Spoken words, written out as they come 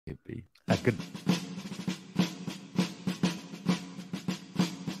it be. Good.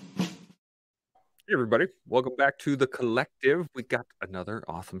 Hey everybody, welcome back to The Collective. We got another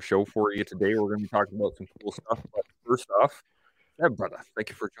awesome show for you today. We're going to be talking about some cool stuff. But first off, brother, thank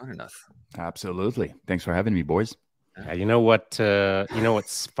you for joining us. Absolutely. Thanks for having me, boys. Yeah, you know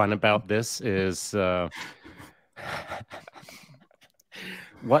what's fun about this is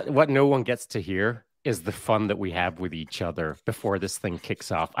what no one gets to hear is the fun that we have with each other before this thing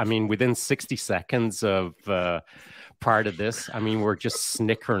kicks off. I mean, within 60 seconds of part of this, I mean, we're just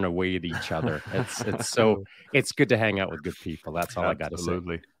snickering away at each other. It's good to hang out with good people. That's all I got to say.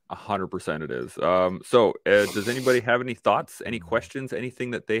 100% it is. So does anybody have any thoughts, any questions, anything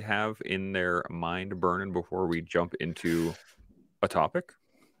that they have in their mind burning before we jump into a topic?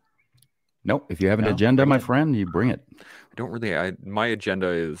 No, if you have an agenda, my friend, you bring it. I don't really. My agenda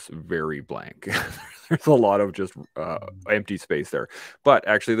is very blank. There's a lot of just empty space there. But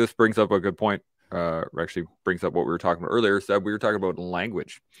actually, this brings up a good point. Actually brings up what we were talking about earlier. So we were talking about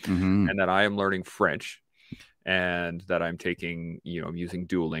language, and that I am learning French, and that I'm taking, I'm using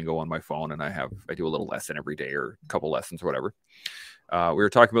Duolingo on my phone, and I do a little lesson every day or a couple lessons, whatever. We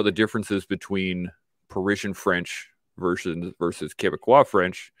were talking about the differences between Parisian French versus Quebecois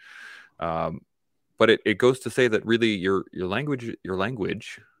French. But it goes to say that really your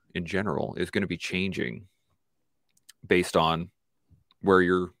language in general is going to be changing based on where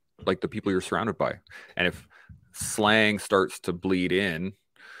you're, like, the people you're surrounded by. And if slang starts to bleed in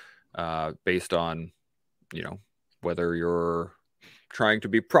based on, whether you're trying to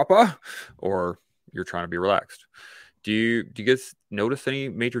be proper or you're trying to be relaxed. Do you guys notice any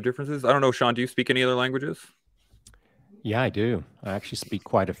major differences? I don't know, Sean, do you speak any other languages? Yeah, I do. I actually speak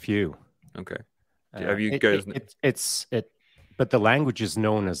quite a few. Okay. Have you guys? But the language is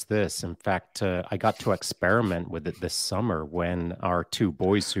known as this. In fact, I got to experiment with it this summer when our two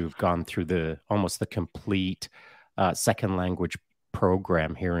boys who've gone through almost the complete second language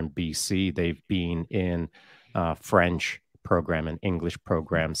program here in BC, they've been in French program and English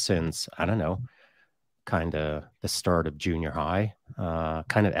program since, I don't know, kind of the start of junior high,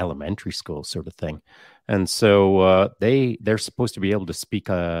 kind of elementary school sort of thing. And so they're supposed to be able to speak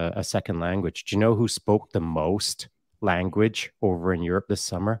a second language. Do you know who spoke the most language over in Europe this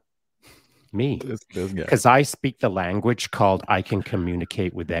summer? Me. Because I speak the language called I can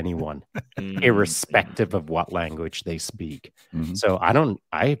communicate with anyone, irrespective of what language they speak. Mm-hmm. So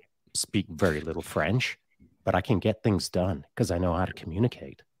I speak very little French, but I can get things done because I know how to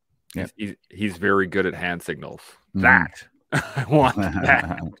communicate. Yeah. He's very good at hand signals. That I want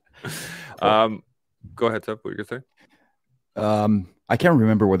that. Go ahead, Seth. What you gonna say? I can't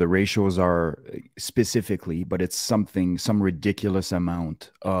remember what the ratios are specifically, but it's some ridiculous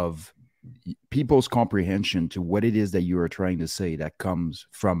amount of people's comprehension to what it is that you are trying to say that comes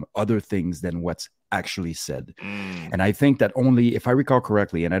from other things than what's actually said. And I think that only, if I recall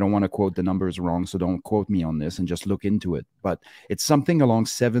correctly, and I don't want to quote the numbers wrong, so don't quote me on this and just look into it, but it's something along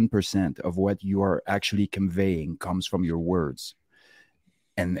 7% of what you are actually conveying comes from your words.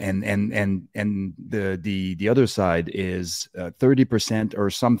 And the other side is 30% or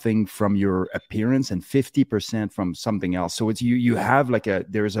something from your appearance and 50% from something else. So it's you have like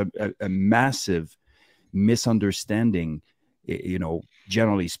there's a massive misunderstanding,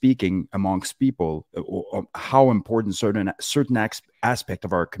 generally speaking, amongst people, how important certain aspect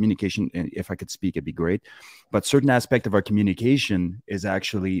of our communication, if I could speak, it'd be great, but certain aspect of our communication is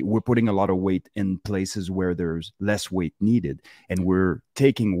actually, we're putting a lot of weight in places where there's less weight needed, and we're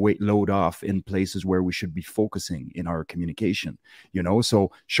taking weight load off in places where we should be focusing in our communication.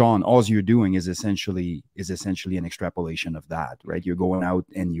 So Sean, all you're doing is essentially an extrapolation of that, right? You're going out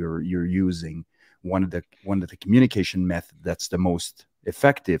and you're using one of the communication method that's the most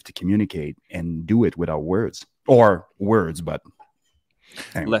effective to communicate and do it without words, but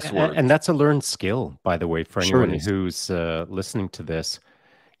anyway. Less words. And that's a learned skill, by the way, for anyone who's listening to this.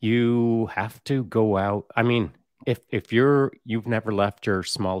 You have to go out. I mean, if you've never left your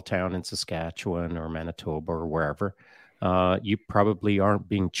small town in Saskatchewan or Manitoba or wherever, you probably aren't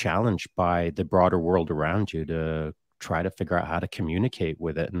being challenged by the broader world around you to try to figure out how to communicate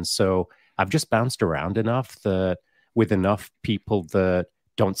with it. And so I've just bounced around enough that with enough people that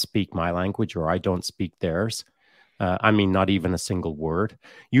don't speak my language or I don't speak theirs. I mean, not even a single word.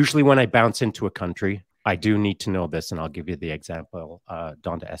 Usually when I bounce into a country, I do need to know this, and I'll give you the example,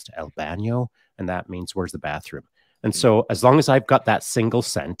 donde está el baño, and that means where's the bathroom. And so as long as I've got that single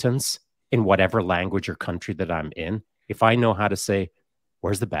sentence in whatever language or country that I'm in, if I know how to say,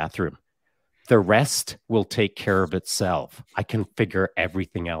 where's the bathroom? The rest will take care of itself. I can figure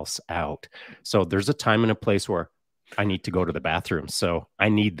everything else out. So there's a time and a place where I need to go to the bathroom. So I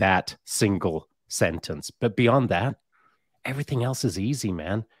need that single sentence. But beyond that, everything else is easy,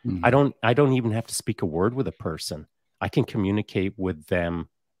 man. Mhm. I don't even have to speak a word with a person. I can communicate with them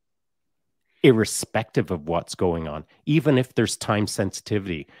irrespective of what's going on, even if there's time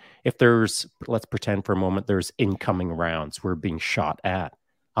sensitivity. If there's, let's pretend for a moment, there's incoming rounds we're being shot at,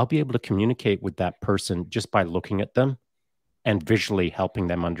 I'll be able to communicate with that person just by looking at them and visually helping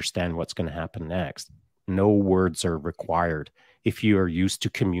them understand what's going to happen next. No words are required if you are used to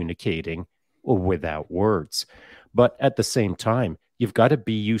communicating without words. But at the same time, you've got to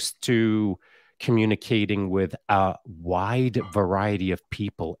be used to communicating with a wide variety of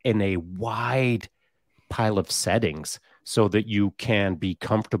people in a wide pile of settings so that you can be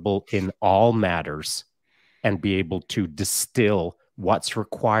comfortable in all matters and be able to distill what's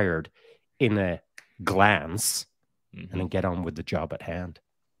required in a glance and then get on with the job at hand.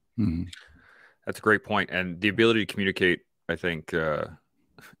 Mm-hmm. That's a great point. And the ability to communicate, I think,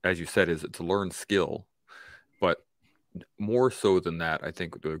 as you said, it's a learned skill. But more so than that, I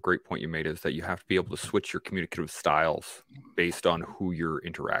think the great point you made is that you have to be able to switch your communicative styles based on who you're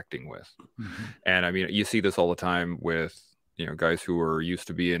interacting with. Mm-hmm. And I mean, you see this all the time with, you know, guys who are used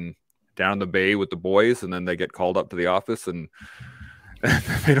to being down in the bay with the boys, and then they get called up to the office and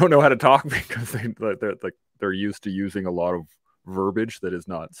they don't know how to talk because they're used to using a lot of verbiage that is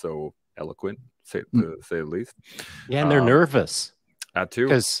not so eloquent, to say the least. Yeah, and they're nervous. That too,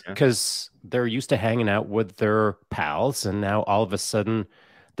 because they're used to hanging out with their pals, and now all of a sudden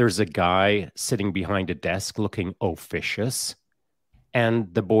there's a guy sitting behind a desk looking officious,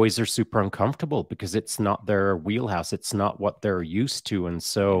 and the boys are super uncomfortable because it's not their wheelhouse, it's not what they're used to. And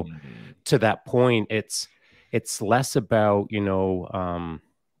so to that point, it's less about, you know,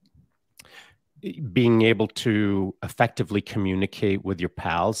 being able to effectively communicate with your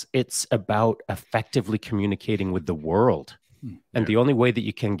pals. It's about effectively communicating with the world. And the only way that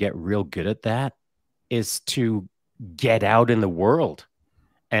you can get real good at that is to get out in the world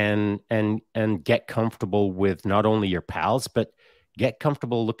and get comfortable with not only your pals, but get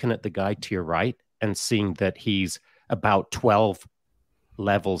comfortable looking at the guy to your right and seeing that he's about 12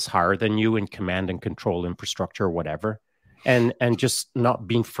 levels higher than you in command and control infrastructure or whatever. And just not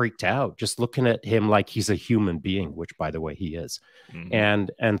being freaked out, just looking at him like he's a human being, which by the way he is,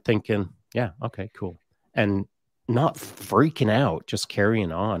 and thinking, yeah, okay, cool. And not freaking out, just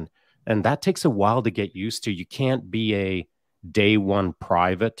carrying on. And that takes a while to get used to. You can't be a day one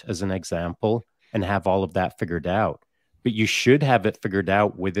private, as an example, and have all of that figured out. But you should have it figured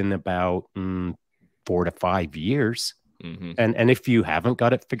out within about 4 to 5 years. And if you haven't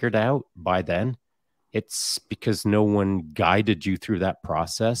got it figured out by then, it's because no one guided you through that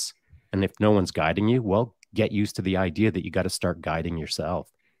process. And if no one's guiding you, well, get used to the idea that you got to start guiding yourself.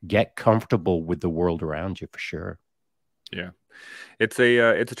 Get comfortable with the world around you, for sure. Yeah, it's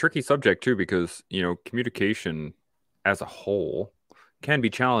a tricky subject too, because, you know, communication as a whole can be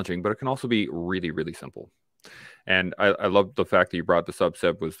challenging, but it can also be really, really simple. And I love the fact that you brought this up,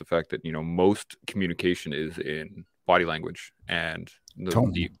 Seb, was the fact that, you know, most communication is in body language and the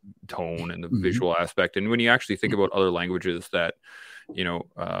tone and the visual aspect. And when you actually think about other languages that, you know,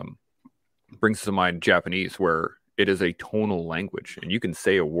 brings to mind Japanese, where it is a tonal language, and you can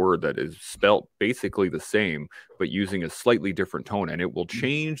say a word that is spelt basically the same, but using a slightly different tone, and it will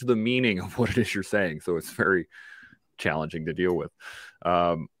change the meaning of what it is you're saying. So it's very challenging to deal with.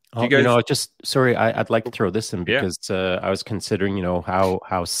 You know, sorry, I'd like to throw this in because I was considering, you know,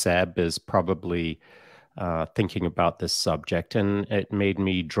 how Seb is probably thinking about this subject, and it made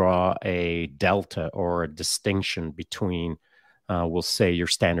me draw a delta or a distinction between we'll say your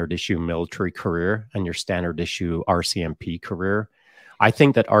standard issue military career and your standard issue RCMP career. I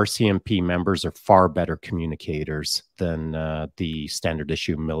think that RCMP members are far better communicators than the standard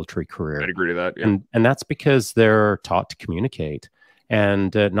issue military career. I'd agree to that. Yeah. And that's because they're taught to communicate,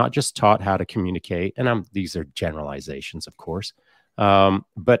 and not just taught how to communicate. And these are generalizations, of course,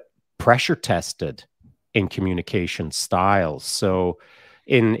 but pressure tested in communication styles. So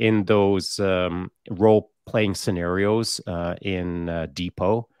in those role-playing scenarios in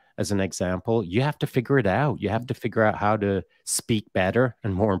Depot, as an example, you have to figure it out. You have to figure out how to speak better.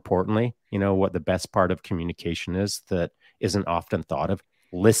 And more importantly, you know what the best part of communication is that isn't often thought of: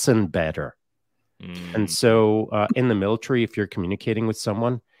 listen better. And so in the military, if you're communicating with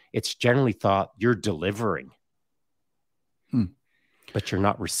someone, it's generally thought you're delivering, but you're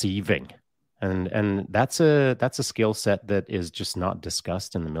not receiving. And that's a skill set that is just not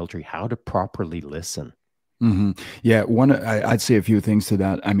discussed in the military, how to properly listen. Yeah, I'd say a few things to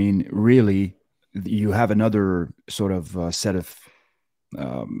that. I mean, really, you have another sort of set of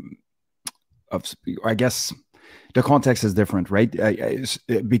I guess the context is different, right?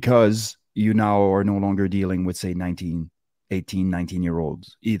 Because you now are no longer dealing with, say, 18,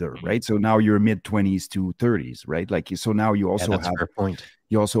 19-year-olds either, right? So now you're mid-20s to 30s, right? Like, so now you also that's a fair point.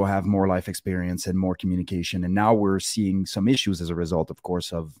 You also have more life experience and more communication. And now we're seeing some issues as a result, of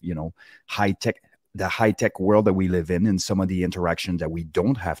course, of, you know, the high-tech world that we live in, and some of the interactions that we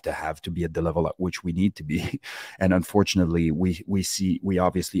don't have to be at the level at which we need to be. And unfortunately, we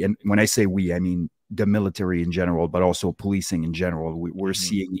obviously, and when I say we, I mean the military in general, but also policing in general, we're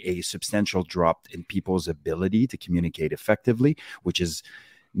seeing a substantial drop in people's ability to communicate effectively, which is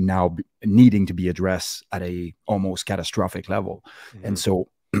now needing to be addressed at a almost catastrophic level. And so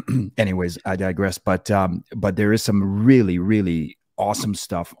anyways, I digress, but there is some really, really awesome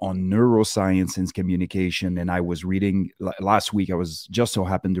stuff on neuroscience and communication. And I was reading last week, I was just so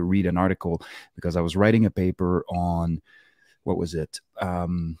happened to read an article because I was writing a paper on, what was it?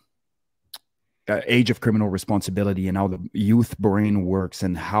 Age of criminal responsibility, and how the youth brain works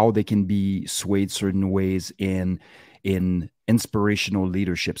and how they can be swayed certain ways in inspirational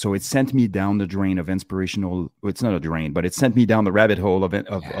leadership. So it sent me down the drain of inspirational. It's not a drain, but it sent me down the rabbit hole of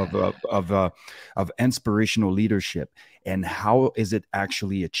inspirational leadership, and how is it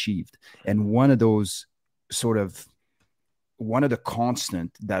actually achieved? And one of the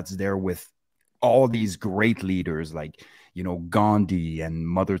constant that's there with all these great leaders, like, you know, Gandhi and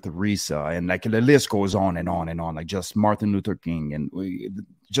Mother Teresa, and like the list goes on and on and on, like just Martin Luther King, and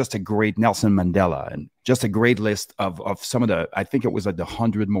just a great Nelson Mandela, and just a great list of some of the, I think it was like the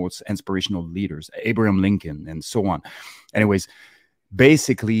 100 most inspirational leaders, Abraham Lincoln, and so on. Anyways,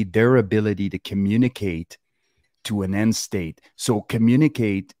 basically their ability to communicate to an end state. So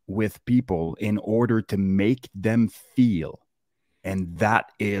communicate with people in order to make them feel. And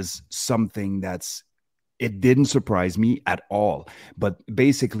that is something it didn't surprise me at all, but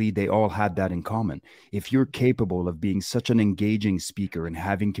basically they all had that in common. If you're capable of being such an engaging speaker and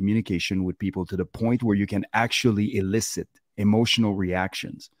having communication with people to the point where you can actually elicit emotional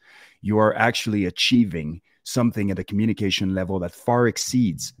reactions, you are actually achieving something at a communication level that far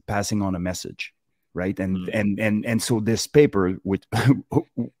exceeds passing on a message. Right. And so this paper, which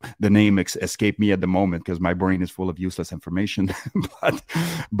the name escaped me at the moment because my brain is full of useless information.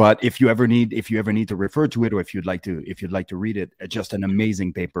 but if you ever need to refer to it, or if you'd like to read it, it's just an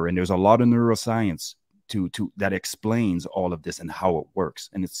amazing paper. And there's a lot of neuroscience that explains all of this and how it works.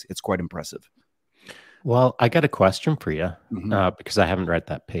 And it's quite impressive. Well, I got a question for you because I haven't read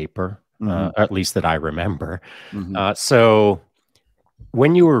that paper, at least that I remember. So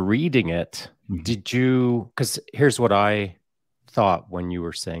when you were reading it, did you, because here's what I thought when you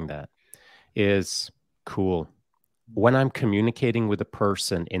were saying that is, cool. When I'm communicating with a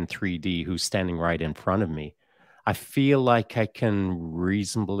person in 3D who's standing right in front of me, I feel like I can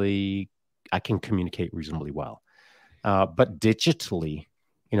communicate reasonably well. But digitally,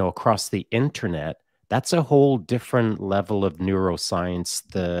 you know, across the internet, that's a whole different level of neuroscience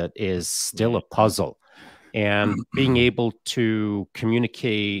that is still a puzzle. And being able to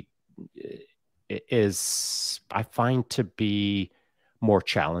communicate is, I find, to be more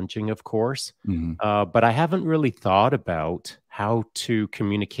challenging, of course. But I haven't really thought about how to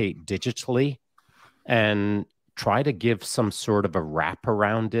communicate digitally and try to give some sort of a wrap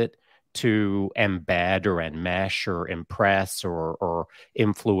around it to embed or enmesh or impress or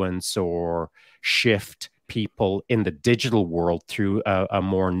influence or shift people in the digital world through a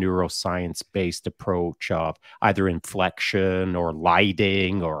more neuroscience-based approach of either inflection or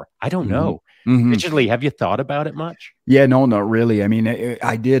lighting, or I don't know. Digitally, have you thought about it much? Yeah, no, not really. I mean,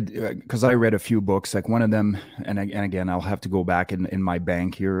 I did, because I read a few books, like one of them, and again, I'll have to go back in my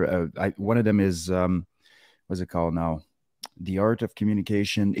bank here. One of them is, what's it called now? The Art of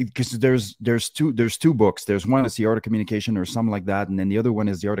Communication, because there's two books. There's one that's The Art of Communication or something like that, and then the other one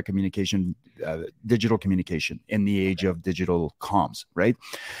is The Art of Communication, digital communication in the age of digital comms, right?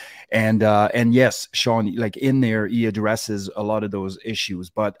 And yes, Sean, like in there, he addresses a lot of those issues,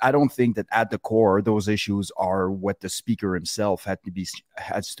 but I don't think that at the core, those issues are what the speaker himself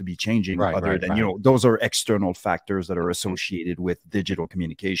has to be changing. You know, those are external factors that are associated with digital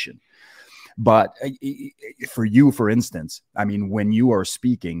communication. But for you, for instance, I mean, when you are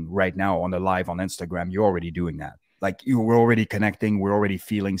speaking right now on the live on Instagram, you're already doing that. Like we're already connecting, we're already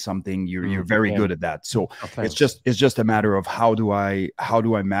feeling something. You're very good at that. So it's just a matter of how do I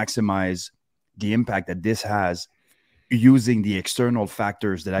maximize the impact that this has using the external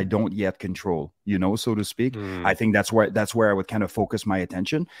factors that I don't yet control, you know, so to speak. I think that's where I would kind of focus my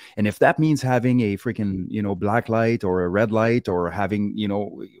attention. And if that means having a freaking, you know, black light or a red light, or having, you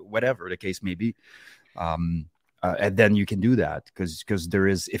know, whatever the case may be, and then you can do that because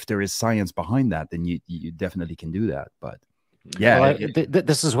if there is science behind that, then you definitely can do that. But yeah, well,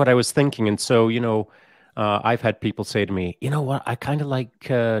 this is what I was thinking. And so, I've had people say to me, you know what, I kind of like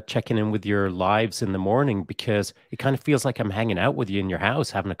checking in with your lives in the morning because it kind of feels like I'm hanging out with you in your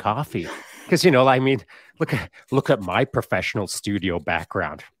house having a coffee. Because, I mean, look at my professional studio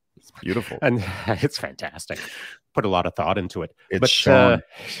background. It's beautiful. And it's fantastic. Put a lot of thought into it. It's kind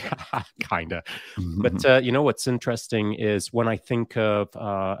of. But, what's interesting is when I think of,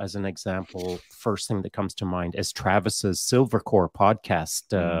 as an example, first thing that comes to mind is Travis's Silvercore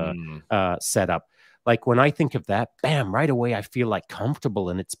podcast setup. Like when I think of that, bam, right away, I feel like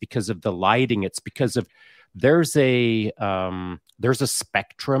comfortable. And it's because of the lighting. It's because of there's a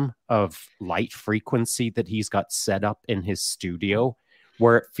spectrum of light frequency that he's got set up in his studio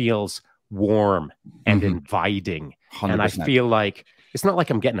where it feels warm and inviting. 100%. And I feel like it's not like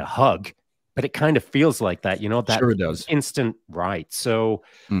I'm getting a hug, but it kind of feels like that, that sure it does. Instant right. So,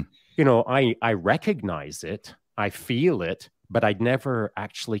 I recognize it, I feel it, but I'd never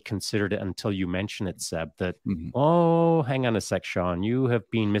actually considered it until you mentioned it, Seb, that, oh, hang on a sec, Sean, you have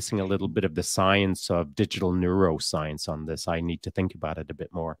been missing a little bit of the science of digital neuroscience on this. I need to think about it a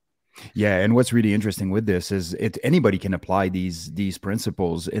bit more. Yeah, and what's really interesting with this is anybody can apply these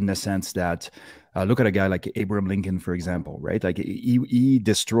principles in the sense that look at a guy like Abraham Lincoln, for example, right? Like he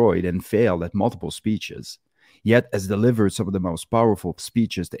destroyed and failed at multiple speeches, yet has delivered some of the most powerful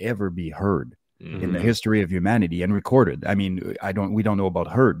speeches to ever be heard in the history of humanity and recorded. I mean, we don't know about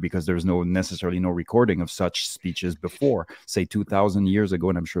heard because there's necessarily no recording of such speeches before, say 2,000 years ago,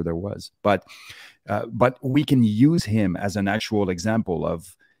 and I'm sure there was. But we can use him as an actual example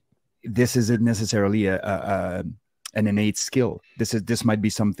of this isn't necessarily an innate skill. This might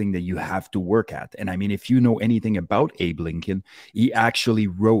be something that you have to work at. And I mean, if you know anything about Abe Lincoln, he actually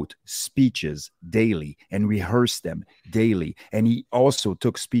wrote speeches daily and rehearsed them daily. And he also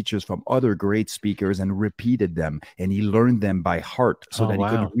took speeches from other great speakers and repeated them. And he learned them by heart so that he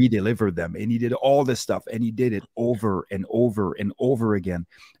could re-deliver them. And he did all this stuff. And he did it over and over and over again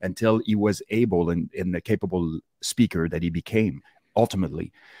until he was able and the capable speaker that he became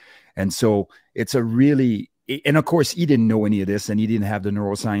ultimately. And so it's a really, and of course, he didn't know any of this, and he didn't have the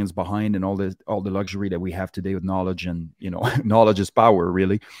neuroscience behind and all the luxury that we have today with knowledge, and knowledge is power,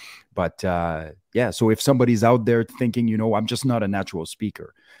 really. But yeah, so if somebody's out there thinking, I'm just not a natural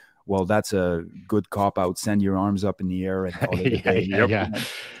speaker, well, that's a good cop out. Send your arms up in the air and call it a day.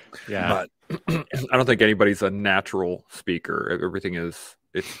 Yeah. But I don't think anybody's a natural speaker. Everything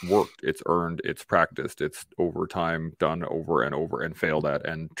it's worked, it's earned, it's practiced, it's over time, done over and over and failed at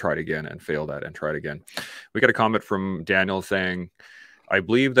and tried again and failed at and tried again. We got a comment from Daniel saying, I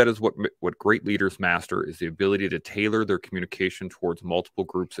believe that is what great leaders master is the ability to tailor their communication towards multiple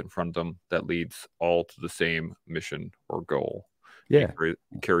groups in front of them that leads all to the same mission or goal. Yeah. It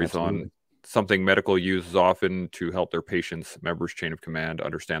carries on something medical uses often to help their patients' members' chain of command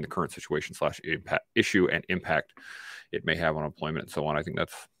understand the current situation / issue and impact it may have on employment and so on. I think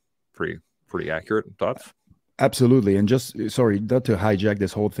that's pretty accurate. Thoughts? Absolutely. And just sorry, not to hijack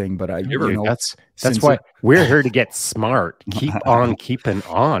this whole thing, but that's why we're here to get smart. Keep on keeping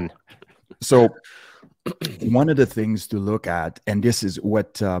on. So one of the things to look at, and this is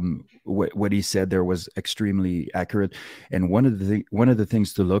what he said there was extremely accurate. And one of the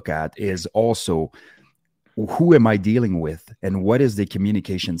things to look at is also, who am I dealing with and what is the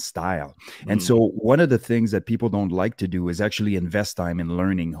communication style? And so one of the things that people don't like to do is actually invest time in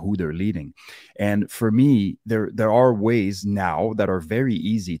learning who they're leading. And for me, there are ways now that are very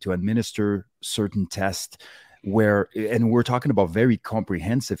easy to administer certain tests and we're talking about very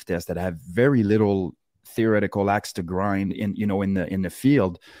comprehensive tests that have very little theoretical axe to grind in the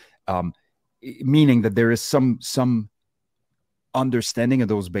field, meaning that there is some understanding of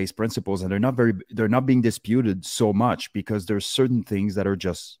those base principles, and they're not being disputed so much because there's certain things that are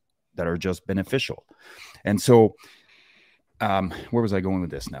just beneficial. And so where was I going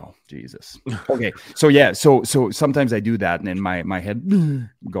with this now? Jesus. Okay. So yeah, so sometimes I do that and in my head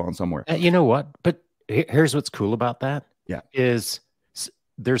going somewhere. You know what? But here's what's cool about that. Yeah. Is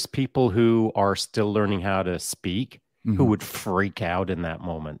there's people who are still learning how to speak who would freak out in that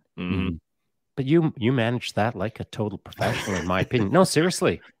moment. But you manage that like a total professional, in my opinion. No,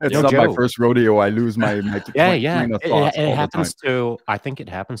 seriously. It's not my first rodeo. I lose my train of thoughts it happens I think it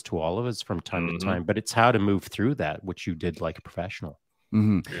happens to all of us from time to time, but it's how to move through that, which you did like a professional.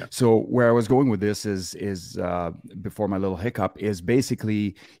 Yeah. So where I was going with this is before my little hiccup is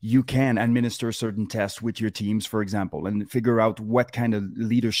basically you can administer certain tests with your teams, for example, and figure out what kind of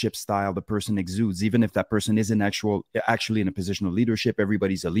leadership style the person exudes. Even if that person isn't actually in a position of leadership,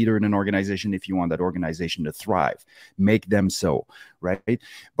 everybody's a leader in an organization. If you want that organization to thrive, make them so, right?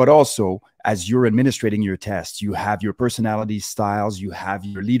 But also, as you're administrating your tests, you have your personality styles, you have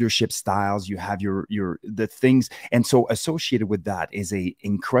your leadership styles, you have the things. And so associated with that is a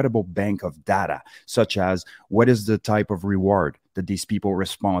incredible bank of data, such as what is the type of reward that these people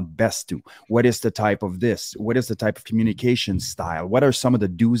respond best to? What is the type of this? What is the type of communication style? What are some of the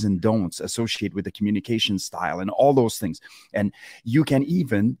do's and don'ts associated with the communication style and all those things? And you can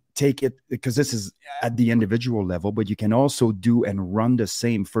even take it, because this is at the individual level, but you can also do and run the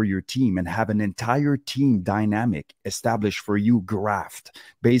same for your team and have an entire team dynamic established for you, graphed,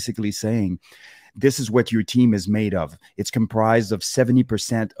 basically saying, this is what your team is made of. It's comprised of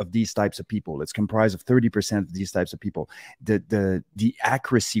 70% of these types of people. It's comprised of 30% of these types of people. The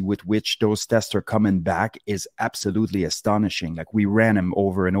accuracy with which those tests are coming back is absolutely astonishing. Like, we ran them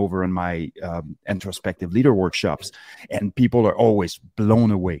over and over in my introspective leader workshops, and people are always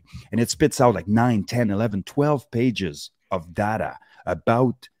blown away. And it spits out like 9, 10, 11, 12 pages of data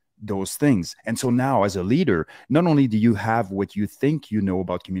about those things. And so now, as a leader, not only do you have what you think you know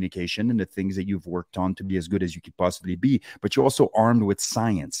about communication and the things that you've worked on to be as good as you could possibly be, but you're also armed with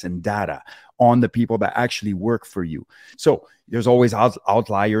science and data on the people that actually work for you. So there's always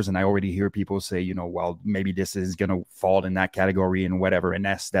outliers. And I already hear people say, you know, well, maybe this is going to fall in that category and whatever. And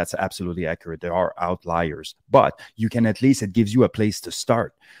that's absolutely accurate. There are outliers, but you can, at least it gives you a place to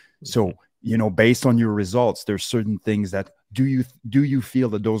start. So, you know, based on your results, there's certain things that do you feel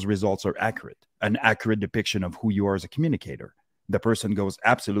that those results are accurate, an accurate depiction of who you are as a communicator? The person goes,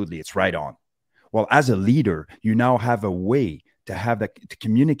 absolutely, it's right on. Well, as a leader, you now have a way to have that, to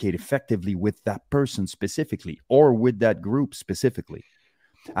communicate effectively with that person specifically, or with that group specifically.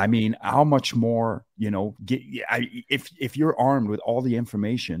 I mean, how much more, you know, if you're armed with all the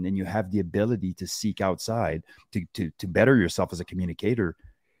information and you have the ability to seek outside to better yourself as a communicator,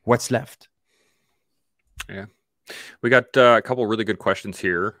 what's left? Yeah. We got a couple really good questions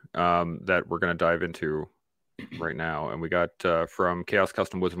here that we're going to dive into right now. And we got from Chaos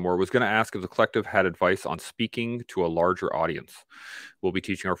Custom Wisdom War, was going to ask if the collective had advice on speaking to a larger audience. We'll be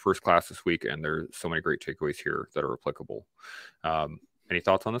teaching our first class this week, and there's so many great takeaways here that are applicable. Any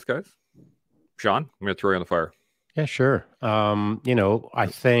thoughts on this, guys? Sean, I'm going to throw you on the fire. Yeah, sure. You know, I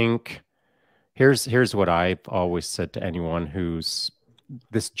think here's what I've always said to anyone who's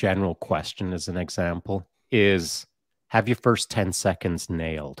this general question as an example is, have your first 10 seconds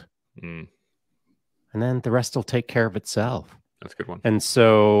nailed. And then the rest will take care of itself. That's a good one. And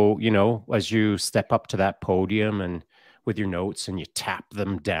so, you know, as you step up to that podium and with your notes and you tap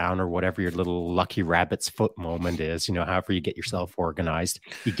them down, or whatever your little lucky rabbit's foot moment is, you know, however you get yourself organized,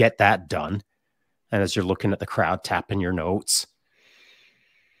 you get that done. And as you're looking at the crowd, tapping your notes,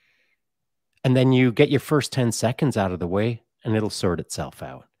 and then you get your first 10 seconds out of the way, and it'll sort itself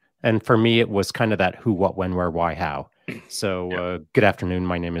out. And for me, it was kind of that who, what, when, where, why, how. So good afternoon.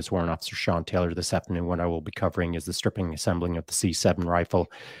 My name is Warrant Officer Sean Taylor. This afternoon, what I will be covering is the stripping and assembling of the C7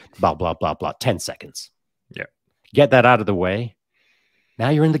 rifle, blah, blah, blah, blah, 10 seconds. Yeah. Get that out of the way. Now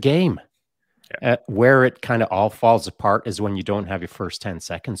you're in the game. Yeah. Where it kind of all falls apart is when you don't have your first 10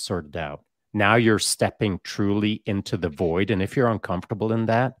 seconds sorted out. Now you're stepping truly into the void. And if you're uncomfortable in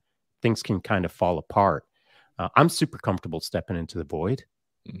that, things can kind of fall apart. I'm super comfortable stepping into the void,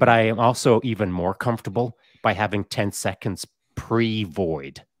 but I am also even more comfortable by having 10 seconds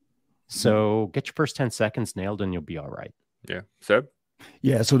pre-void. So get your first 10 seconds nailed and you'll be all right. Yeah. Seb?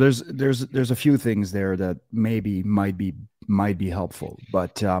 Yeah, so there's a few things there that maybe might be helpful.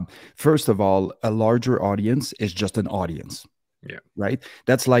 But first of all, a larger audience is just an audience. Yeah. Right.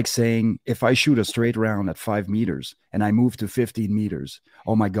 That's like saying, if I shoot a straight round at 5 meters and I move to 15 meters,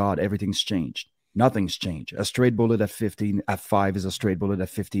 oh my God, everything's changed. Nothing's changed. A straight bullet at 5 is a straight bullet at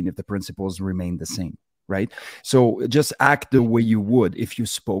 15 if the principles remain the same, right? So just act the way you would if you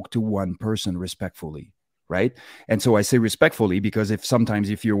spoke to one person respectfully, right? And so I say respectfully because sometimes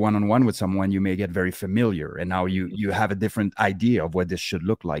if you're one-on-one with someone, you may get very familiar, and now you have a different idea of what this should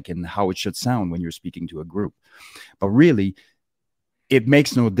look like and how it should sound when you're speaking to a group. But really, it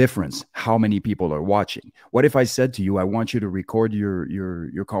makes no difference how many people are watching. What if I said to you, I want you to record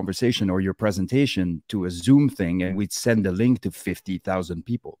your conversation or your presentation to a Zoom thing, and we'd send a link to 50,000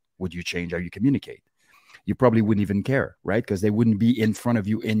 people? Would you change how you communicate? You probably wouldn't even care, right? Because they wouldn't be in front of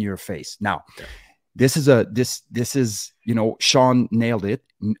you in your face. Now, This is, you know, Sean nailed it.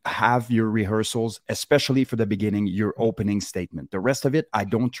 Have your rehearsals, especially for the beginning, your opening statement. The rest of it, I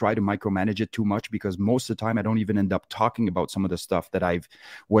don't try to micromanage it too much, because most of the time I don't even end up talking about some of the stuff that I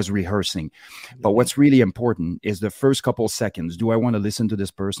was rehearsing. But what's really important is the first couple seconds. Do I want to listen to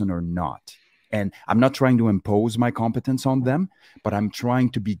this person or not? And I'm not trying to impose my competence on them, but I'm trying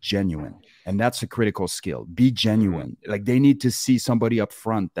to be genuine. And that's a critical skill. Be genuine. Like, they need to see somebody up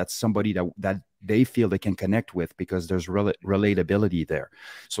front. That's somebody that they feel they can connect with, because there's relatability there.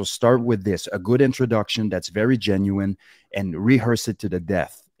 So start with this, a good introduction that's very genuine, and rehearse it to the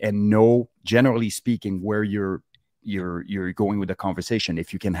death, and know, generally speaking, where you're going with the conversation.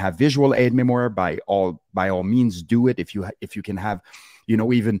 If you can have visual aid memoir, by all means do it. If you can have, you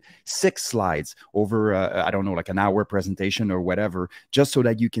know, even 6 slides over I don't know, like an hour presentation or whatever, just so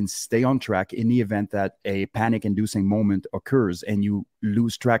that you can stay on track in the event that a panic inducing moment occurs and you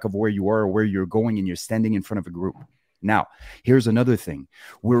lose track of where you are or where you're going, and you're standing in front of a group. Now, here's another thing.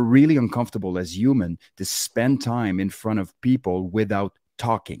 We're really uncomfortable as human to spend time in front of people without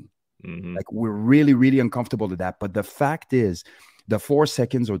talking. Like, we're really, really uncomfortable with that. But the fact is, the 4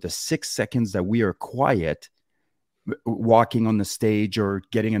 seconds or the 6 seconds that we are quiet, walking on the stage or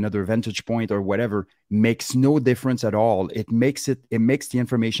getting another vantage point or whatever, makes no difference at all. It makes the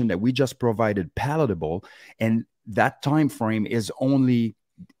information that we just provided palatable. And that time frame is only,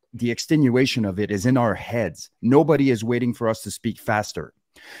 the extenuation of it is in our heads. Nobody is waiting for us to speak faster.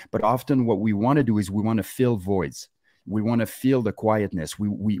 But often what we want to do is we want to fill voids. We want to feel the quietness.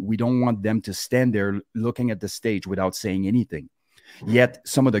 We don't want them to stand there looking at the stage without saying anything. Yet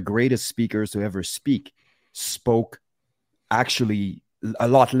some of the greatest speakers to ever spoke actually a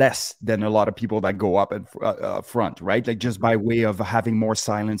lot less than a lot of people that go up at front, right? Like, just by way of having more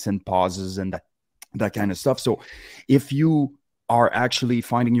silence and pauses and that kind of stuff. So if you are actually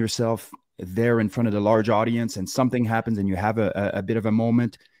finding yourself there in front of the large audience and something happens and you have a bit of a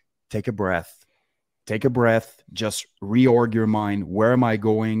moment, take a breath. Take a breath, just reorg your mind. Where am I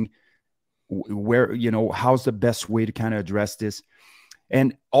going? Where, you know, how's the best way to kind of address this?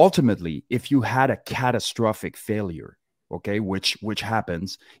 And ultimately, if you had a catastrophic failure, okay, which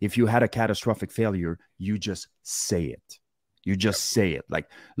happens, if you had a catastrophic failure, you just say it. You just say it. Like,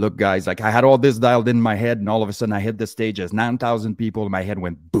 look, guys, like, I had all this dialed in my head, and all of a sudden I hit the stage as 9,000 people, and my head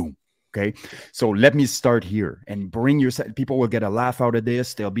went boom. Okay, so let me start here, and bring yourself. People will get a laugh out of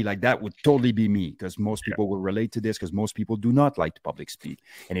this. They'll be like, that would totally be me, because most people will relate to this, because most people do not like to public speak.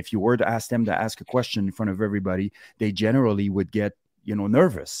 And if you were to ask them to ask a question in front of everybody, they generally would get, you know,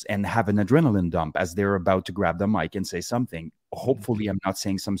 nervous and have an adrenaline dump as they're about to grab the mic and say something. Hopefully, I'm not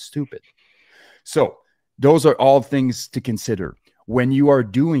saying something stupid. So those are all things to consider when you are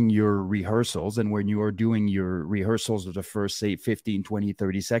doing your rehearsals, and when you are doing your rehearsals of the first, say, 15, 20,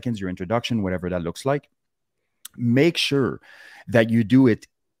 30 seconds, your introduction, whatever that looks like. Make sure that you do it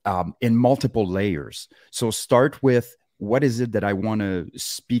in multiple layers. So start with, what is it that I want to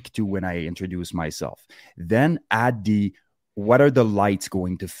speak to when I introduce myself? Then add what are the lights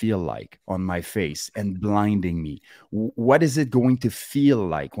going to feel like on my face and blinding me? What is it going to feel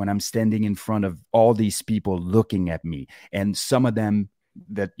like when I'm standing in front of all these people looking at me? And some of them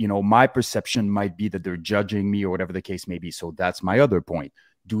that, you know, my perception might be that they're judging me or whatever the case may be. So that's my other point.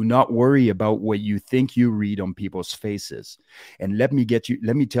 Do not worry about what you think you read on people's faces. And let me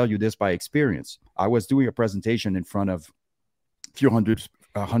tell you this by experience. I was doing a presentation in front of a few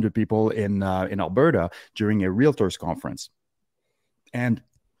hundred people in Alberta during a realtors conference. And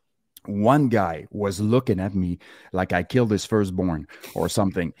one guy was looking at me like I killed his firstborn or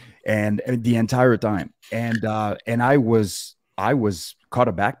something, and the entire time. And I was caught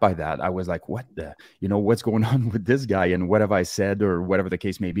aback by that. I was like, what the, you know, what's going on with this guy, and what have I said, or whatever the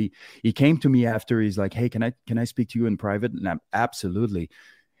case may be. He came to me after. He's like, hey, can I speak to you in private? And I'm absolutely.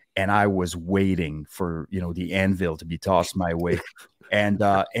 And I was waiting for, you know, the anvil to be tossed my way. And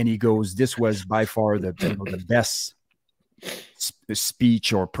he goes, this was by far the best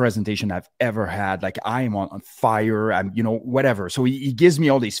speech or presentation I've ever had. Like, I am on fire. I'm, you know, whatever. So he gives me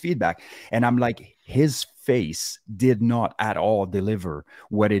all these feedback, and I'm like, his face did not at all deliver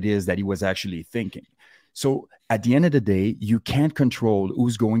what it is that he was actually thinking. So at the end of the day, you can't control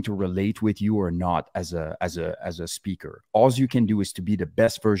who's going to relate with you or not as a speaker. All you can do is to be the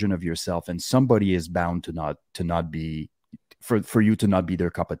best version of yourself, and somebody is bound to not be, for you to not be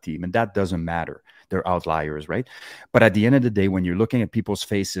their cup of tea. And that doesn't matter. They're outliers, right? But at the end of the day, when you're looking at people's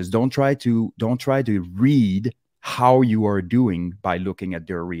faces, don't try to read how you are doing by looking at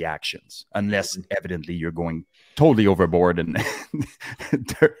their reactions, unless evidently you're going totally overboard and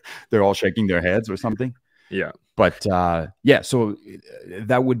they're all shaking their heads or something. Yeah. But yeah, so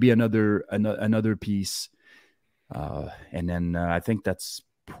that would be another piece. And then I think that's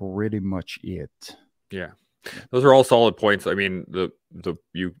pretty much it. Yeah. Those are all solid points. I mean,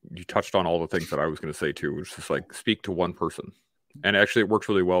 you touched on all the things that I was going to say too, which is like speak to one person. And actually it works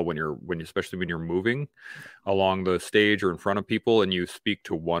really well especially when you're moving along the stage or in front of people and you speak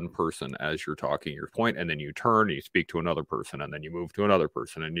to one person as you're talking your point, and then you turn and you speak to another person, and then you move to another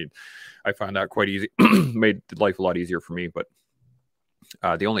person. And I find that quite easy, made life a lot easier for me. But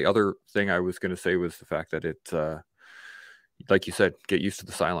the only other thing I was going to say was the fact that it, like you said, get used to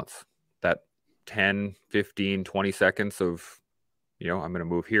the silence. That 10, 15, 20 seconds of, I'm going to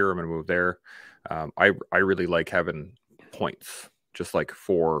move here, I'm going to move there. I really like having points, just like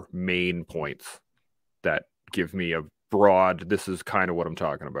 4 main points that give me a broad, this is kind of what I'm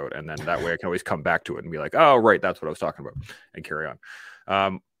talking about. And then that way I can always come back to it and be like, oh, right, that's what I was talking about, and carry on.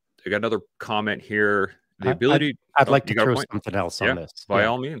 I got another comment here. The ability. I'd like to throw something else on this. By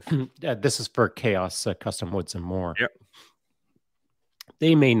all means. This is for Chaos Custom Woods and More. Yep.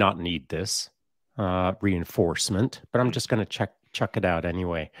 They may not need this reinforcement, but I'm just going to chuck it out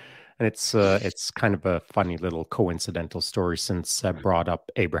anyway. And it's kind of a funny little coincidental story, since I brought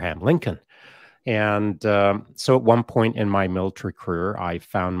up Abraham Lincoln. And so at one point in my military career, I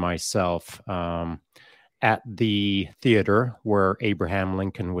found myself at the theater where Abraham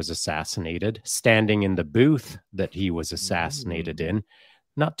Lincoln was assassinated, standing in the booth that he was assassinated in.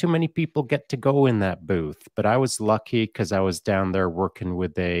 Not too many people get to go in that booth, but I was lucky because I was down there working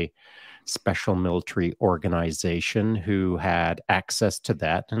with a special military organization who had access to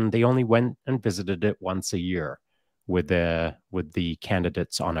that, and they only went and visited it once a year with the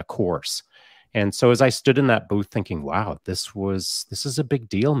candidates on a course. And so as I stood in that booth thinking, wow, this is a big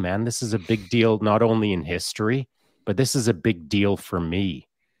deal, man. This is a big deal, not only in history, but this is a big deal for me.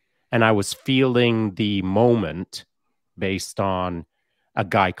 And I was feeling the moment based on a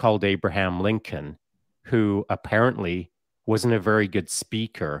guy called Abraham Lincoln, who apparently wasn't a very good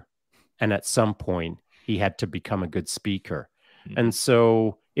speaker. And at some point he had to become a good speaker. Mm-hmm. And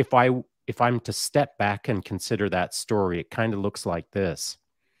so if I'm to step back and consider that story, it kind of looks like this.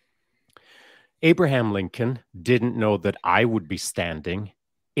 Abraham Lincoln didn't know that I would be standing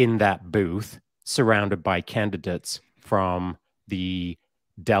in that booth surrounded by candidates from the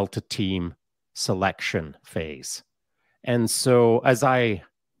Delta team selection phase. And so as I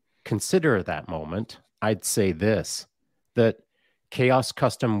consider that moment, I'd say this, that Chaos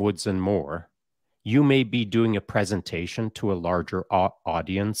Custom Woods and More, you may be doing a presentation to a larger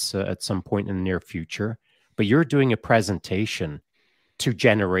audience at some point in the near future, but you're doing a presentation to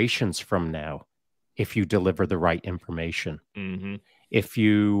generations from now if you deliver the right information. Mm-hmm. If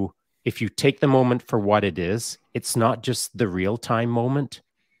you take the moment for what it is, it's not just the real-time moment,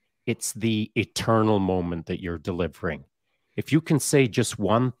 it's the eternal moment that you're delivering. If you can say just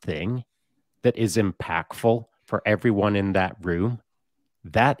one thing that is impactful for everyone in that room,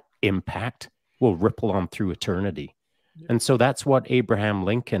 that impact will ripple on through eternity. Yeah. And so that's what Abraham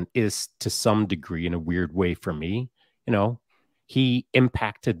Lincoln is to some degree, in a weird way for me. He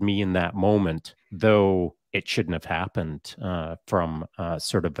impacted me in that moment, though it shouldn't have happened from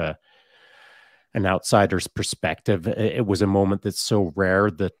sort of an outsider's perspective. It was a moment that's so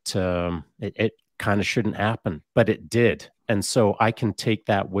rare that it kind of shouldn't happen, but it did. And so I can take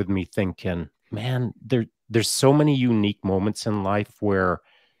that with me thinking, man, there's so many unique moments in life where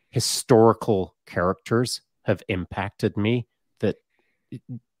historical characters have impacted me that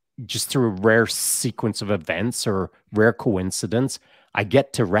just through a rare sequence of events or rare coincidence, I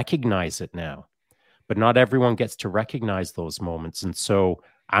get to recognize it now. But not everyone gets to recognize those moments. And so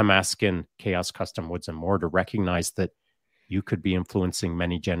I'm asking Chaos Custom Woods and More to recognize that you could be influencing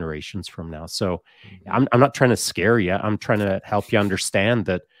many generations from now. So I'm not trying to scare you. I'm trying to help you understand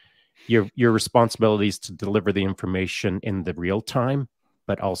that your responsibility is to deliver the information in the real time,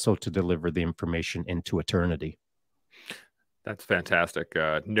 but also to deliver the information into eternity. That's fantastic.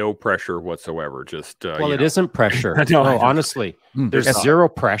 No pressure whatsoever. Just it isn't pressure. No, honestly, there's zero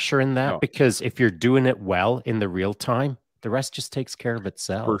pressure in that, because if you're doing it well in the real time, the rest just takes care of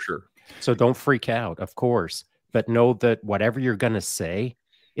itself. For sure. So don't freak out, of course, but know that whatever you're going to say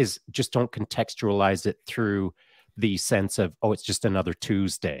is just don't contextualize it through the sense of, oh, it's just another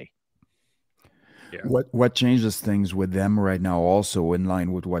Tuesday. Yeah. What changes things with them right now, also in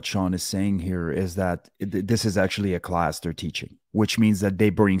line with what Sean is saying here, is that this is actually a class they're teaching, which means that they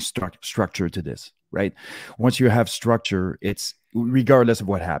bring structure to this, right? Once you have structure, it's regardless of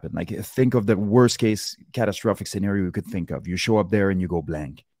what happened. Like, think of the worst case catastrophic scenario you could think of. You show up there and you go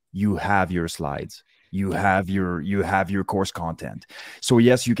blank. You have your slides. You have your course content. So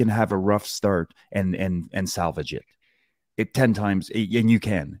yes, you can have a rough start and salvage it. 10 times, and you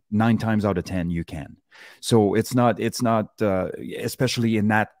can 9 times out of 10 you can. So it's not especially in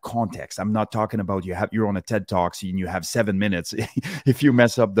that context. I'm not talking about you're on a TED Talks and you have 7 minutes. If you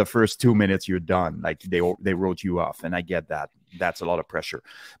mess up the first 2 minutes, you're done. Like they wrote you off, and I get that. That's a lot of pressure.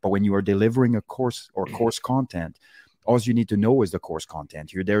 But when you are delivering a course or course content, all you need to know is the course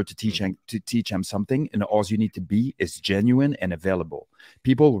content. You're there to teach them something, and all you need to be is genuine and available.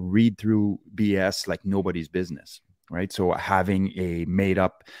 People read through BS like nobody's business, right? So having a made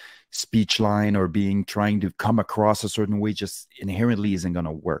up speech line or trying to come across a certain way just inherently isn't going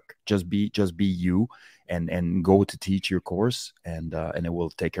to work. Just be you, and go to teach your course, and it will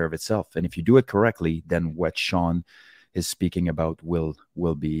take care of itself. And if you do it correctly, then what Sean is speaking about will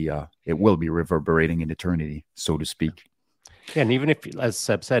be reverberating in eternity, so to speak. Yeah, and even if, as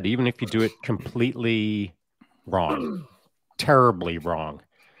Seb said, even if you do it completely wrong, terribly wrong,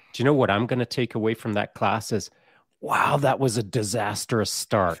 do you know what I'm going to take away from that class is, wow, that was a disastrous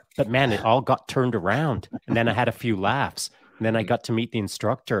start. But man, it all got turned around. And then I had a few laughs. And then I got to meet the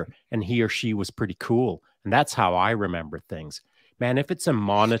instructor, and he or she was pretty cool. And that's how I remember things. Man, if it's a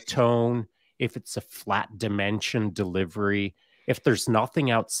monotone, if it's a flat dimension delivery, if there's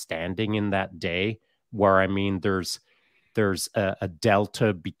nothing outstanding in that day, where, I mean, there's a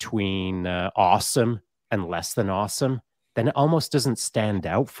delta between awesome and less than awesome, then it almost doesn't stand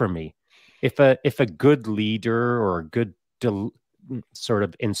out for me. If a good leader or a good sort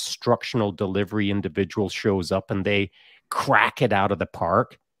of instructional delivery individual shows up and they crack it out of the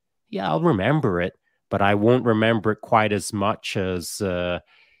park, yeah, I'll remember it, but I won't remember it quite as much as,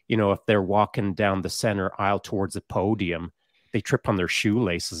 if they're walking down the center aisle towards the podium, they trip on their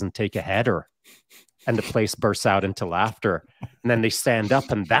shoelaces and take a header, and the place bursts out into laughter. And then they stand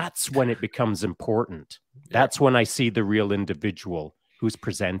up, and that's when it becomes important. That's when I see the real individual who's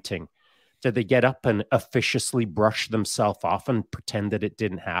presenting. Did they get up and officiously brush themselves off and pretend that it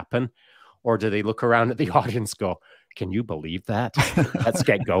didn't happen? Or do they look around at the audience and go, can you believe that? Let's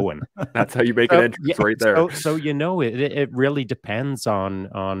get going. That's how you make an entrance right there. So it really depends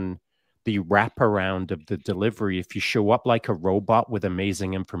on the wraparound of the delivery. If you show up like a robot with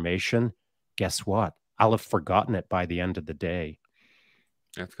amazing information, guess what? I'll have forgotten it by the end of the day.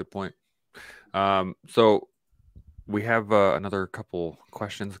 That's a good point. So we have another couple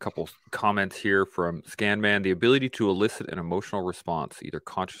questions, a couple comments here from Scanman. The ability to elicit an emotional response, either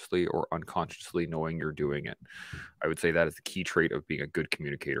consciously or unconsciously, knowing you're doing it. I would say that is the key trait of being a good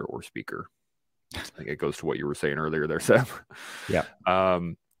communicator or speaker. I think it goes to what you were saying earlier there, Seb. Yeah.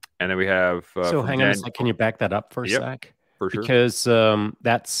 And then we have... so hang on a sec. Can you back that up for a sec? For sure. Because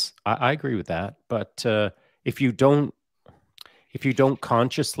I agree with that. But if you don't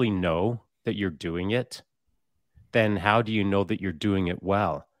consciously know that you're doing it, then how do you know that you're doing it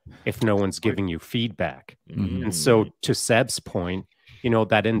well if no one's giving you feedback? Mm-hmm. And so to Seb's point,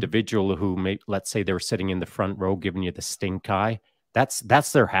 that individual who let's say they're sitting in the front row giving you the stink eye,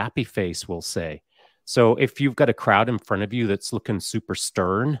 that's their happy face, we'll say. So if you've got a crowd in front of you that's looking super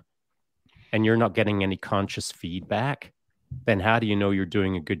stern and you're not getting any conscious feedback, then how do you know you're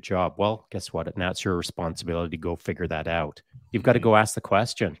doing a good job? Well, guess what? Now it's your responsibility to go figure that out. You've got to go ask the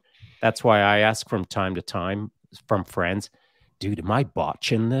question. That's why I ask from time to time from friends, dude, am I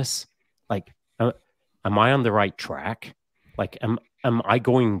botching this? Like, am I on the right track? Like, am I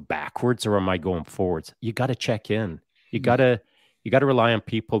going backwards or am I going forwards? You got to check in. You got to rely on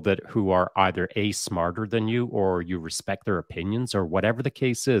people who are either smarter than you, or you respect their opinions, or whatever the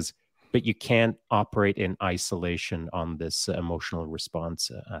case is. But you can't operate in isolation on this emotional response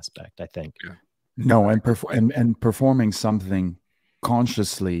aspect, I think. No, and performing something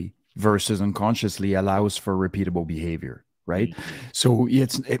consciously versus unconsciously allows for repeatable behavior, right? So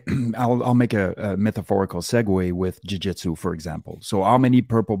I'll make a metaphorical segue with jiu-jitsu, for example. So how many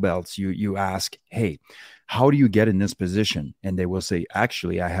purple belts you ask, hey, how do you get in this position? And they will say,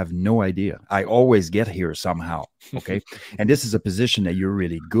 actually, I have no idea. I always get here somehow. Okay. And this is a position that you're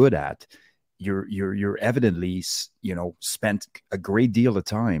really good at. You're evidently, spent a great deal of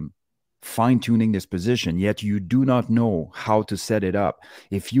time fine-tuning this position, yet you do not know how to set it up.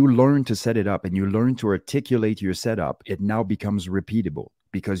 If you learn to set it up and you learn to articulate your setup, it now becomes repeatable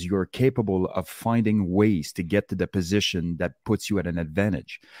because you're capable of finding ways to get to the position that puts you at an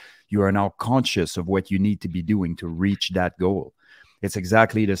advantage. You are now conscious of what you need to be doing to reach that goal. It's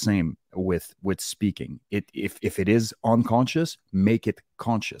exactly the same with speaking. If it is unconscious, make it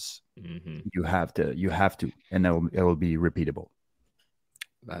conscious. Mm-hmm. You have to, and it'll be repeatable.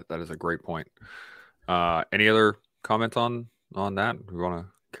 That is a great point. Any other comments on that? We want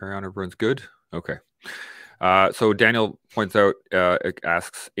to carry on? Everyone's good? Okay. So Daniel points out,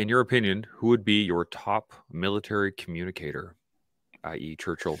 asks, in your opinion, who would be your top military communicator, i.e.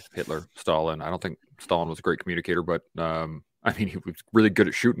 Churchill, Hitler, Stalin? I don't think Stalin was a great communicator, but I mean, he was really good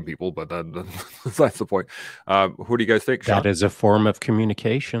at shooting people, but that's the point. Who do you guys think, Sean? That is a form of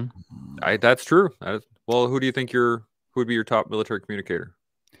communication. That's true. Well, who do you think who would be your top military communicator?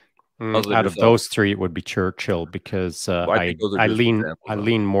 Out of those three, it would be Churchill, because I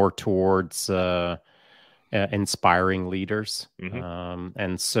lean more towards inspiring leaders.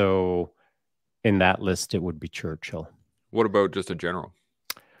 And so in that list, it would be Churchill. What about just a general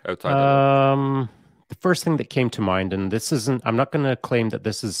outside the first thing that came to mind, and I'm not going to claim that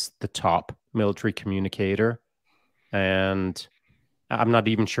this is the top military communicator, and I'm not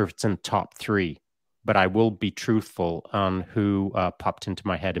even sure if it's in top three, but I will be truthful on who popped into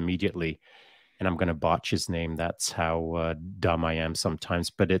my head immediately, and I'm going to botch his name. That's how dumb I am sometimes,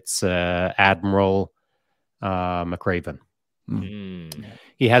 but it's Admiral McRaven.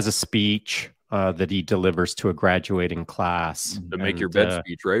 He has a speech that he delivers to a graduating class. The make your bed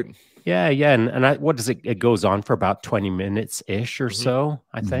speech, right? Yeah. And what does it goes on for about 20 minutes-ish or so,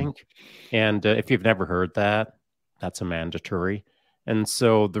 I think. And if you've never heard that, that's a mandatory. And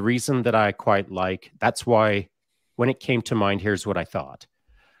so the reason that I quite like, that's why when it came to mind, here's what I thought.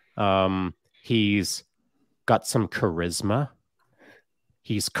 He's got some charisma.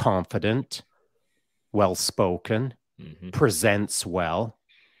 He's confident, well-spoken, presents well,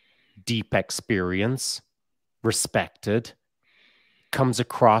 deep experience, respected, comes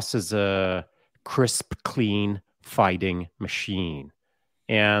across as a crisp, clean fighting machine.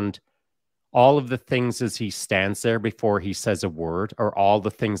 And all of the things as he stands there before he says a word are all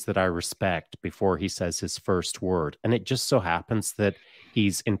the things that I respect before he says his first word. And it just so happens that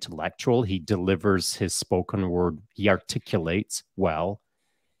he's intellectual. He delivers his spoken word. He articulates well.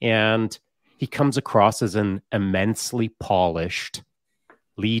 And he comes across as an immensely polished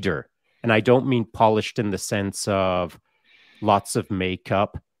leader. And I don't mean polished in the sense of lots of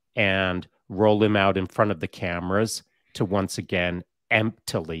makeup and roll him out in front of the cameras to once again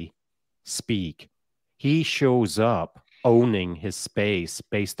emptily speak. He shows up owning his space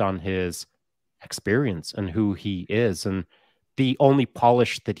based on his experience and who he is. And the only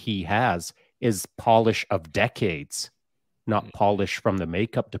polish that he has is polish of decades, not polish from the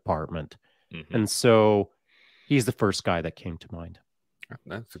makeup department. And so he's the first guy that came to mind.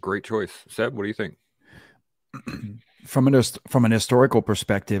 That's a great choice. Seb, what do you think? From an historical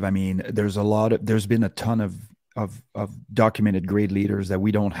perspective, I mean, there's been a ton of documented great leaders that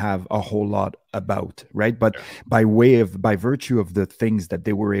we don't have a whole lot about, right? But by virtue of the things that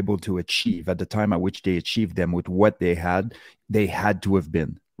they were able to achieve at the time at which they achieved them with what they had to have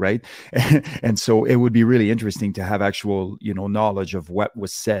been, right? And so it would be really interesting to have actual, knowledge of what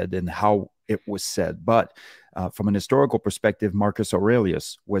was said and how it was said. But from an historical perspective, Marcus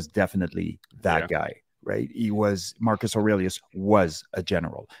Aurelius was definitely that guy. Right? Marcus Aurelius was a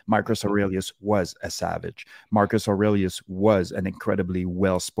general. Marcus Aurelius was a savage. Marcus Aurelius was an incredibly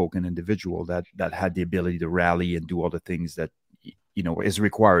well-spoken individual that had the ability to rally and do all the things that, is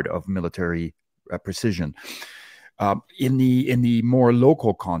required of military precision. In the more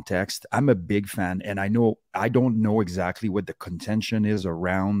local context, I'm a big fan, and I don't know exactly what the contention is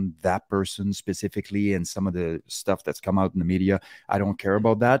around that person specifically, and some of the stuff that's come out in the media. I don't care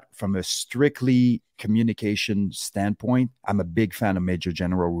about that. From a strictly communication standpoint, I'm a big fan of Major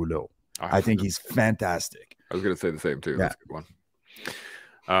General Rouleau. I think he's fantastic. I was going to say the same too. Yeah. That's a good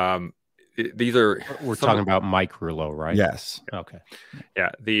one. We're talking about Mike Rouleau, right? Yes. Okay. Yeah.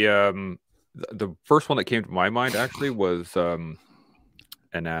 The first one that came to my mind actually was, and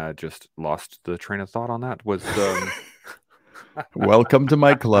I just lost the train of thought on that, was welcome to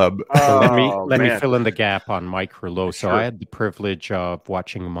my club. Let me fill in the gap on Mike Rouleau. So I had the privilege of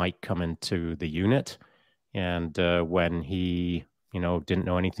watching Mike come into the unit, and when he, didn't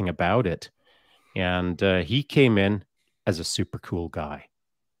know anything about it, and he came in as a super cool guy,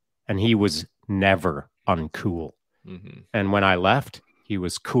 and he was never uncool. And when I left, he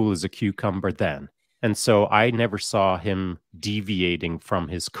was cool as a cucumber then. And so I never saw him deviating from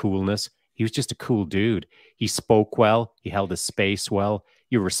his coolness. He was just a cool dude. He spoke well. He held his space well.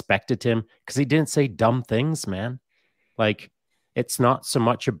 You respected him because he didn't say dumb things, man. Like, it's not so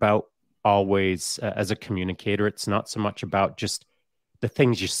much about always, as a communicator, it's not so much about just the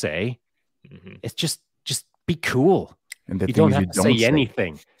things you say. It's just be cool. And you don't have to say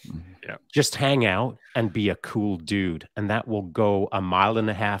anything. Yeah. Just hang out and be a cool dude. And that will go a mile and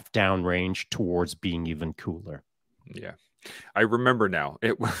a half downrange towards being even cooler. Yeah. I remember now.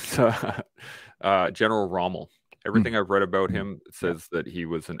 It was General Rommel. Everything I've read about him says that he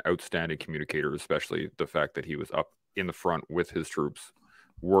was an outstanding communicator, especially the fact that he was up in the front with his troops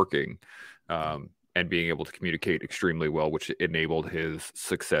working, and being able to communicate extremely well, which enabled his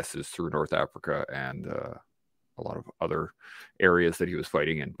successes through North Africa and a lot of other areas that he was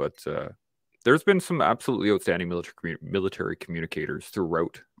fighting in. But there's been some absolutely outstanding military communicators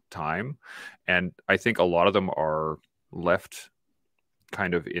throughout time, and I think a lot of them are left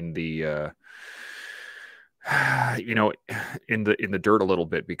kind of in the in the dirt a little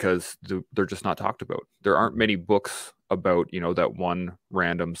bit, because they're just not talked about. There aren't many books about, that one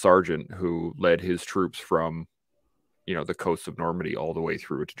random sergeant who led his troops from, the coast of Normandy all the way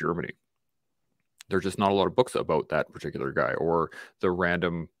through to Germany. There's just not a lot of books about that particular guy, or the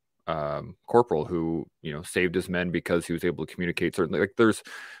random corporal who, saved his men because he was able to communicate certainly. Like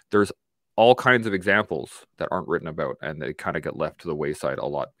there's all kinds of examples that aren't written about, and they kind of get left to the wayside a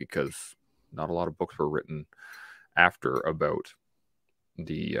lot because not a lot of books were written after about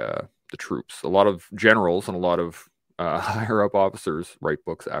the troops. A lot of generals and a lot of higher up officers write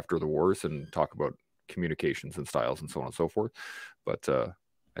books after the wars and talk about communications and styles and so on and so forth. But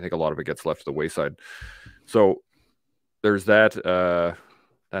I think a lot of it gets left to the wayside. So there's that.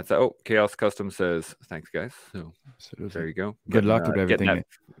 Chaos Custom says, thanks guys. So there you go. Good luck with everything.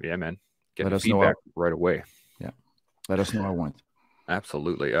 Yeah, man. Get feedback right away. Yeah. Let us know. I want.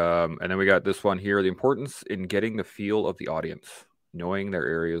 Absolutely. And then we got this one here: the importance in getting the feel of the audience, knowing their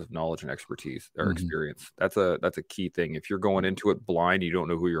areas of knowledge and expertise, their experience. That's a key thing. If you're going into it blind, you don't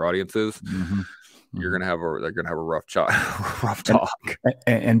know who your audience is. They're gonna have a rough talk.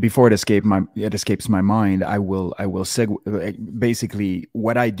 And before it escapes my mind, I will segue. Basically,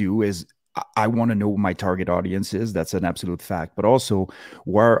 what I do is I want to know who my target audience is. That's an absolute fact. But also,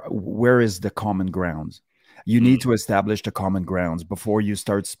 where is the common grounds? You need to establish the common grounds before you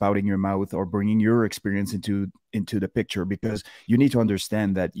start spouting your mouth or bringing your experience into the picture, because you need to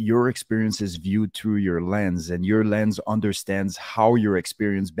understand that your experience is viewed through your lens, and your lens understands how your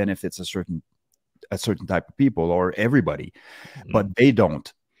experience benefits a certain type of people or everybody, but they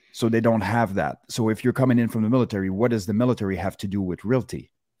don't. So they don't have that. So if you're coming in from the military, what does the military have to do with realty,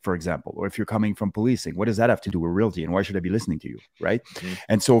 for example? Or if you're coming from policing, what does that have to do with realty, and why should I be listening to you, right?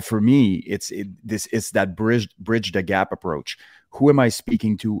 And so for me, it's that bridge the gap approach. Who am I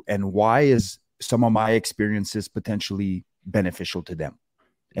speaking to, and why is some of my experiences potentially beneficial to them?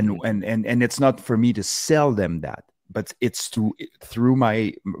 And it's not for me to sell them that, but it's through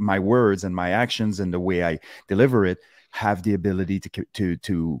my words and my actions and the way I deliver it, have the ability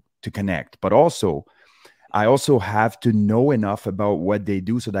to connect. But also, I also have to know enough about what they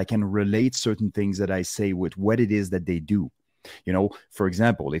do so that I can relate certain things that I say with what it is that they do. For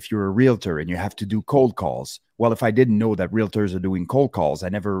example, if you're a realtor and you have to do cold calls, well, if I didn't know that realtors are doing cold calls, I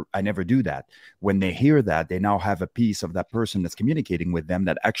never do that. When they hear that, they now have a piece of that person that's communicating with them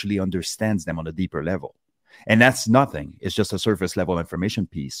that actually understands them on a deeper level. And that's nothing. It's just a surface level information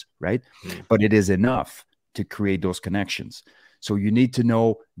piece, right? But it is enough to create those connections. So you need to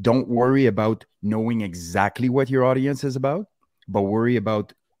know, don't worry about knowing exactly what your audience is about, but worry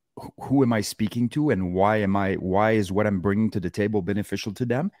about who am I speaking to, and why is what I'm bringing to the table beneficial to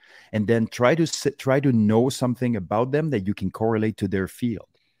them? And then try to know something about them that you can correlate to their field.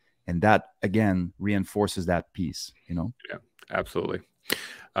 And that, again, reinforces that piece, Yeah, absolutely.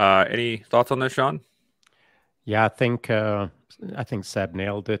 Any thoughts on this, Sean? Yeah, I think Seb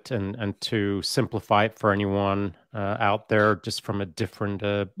nailed it. And to simplify it for anyone out there, just from a different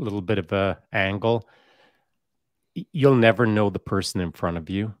little bit of a angle, you'll never know the person in front of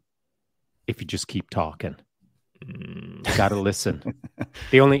you if you just keep talking. You got to listen.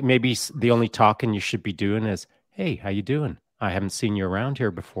 The only talking you should be doing is, "Hey, how you doing? I haven't seen you around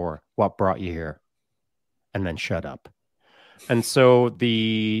here before. What brought you here?" And then shut up. And so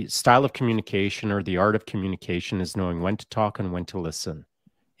the style of communication, or the art of communication, is knowing when to talk and when to listen.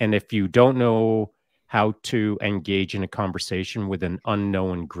 And if you don't know how to engage in a conversation with an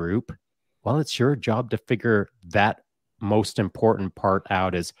unknown group, well, it's your job to figure that most important part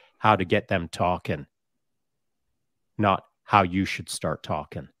out, is how to get them talking, not how you should start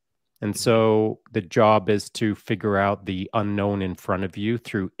talking. And so the job is to figure out the unknown in front of you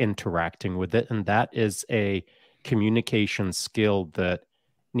through interacting with it. And that is a communication skill that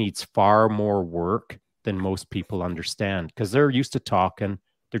needs far more work than most people understand, because they're used to talking.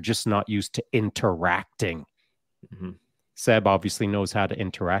 They're just not used to interacting. Seb obviously knows how to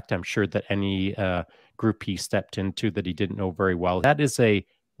interact. I'm sure that any group he stepped into that he didn't know very well, that is a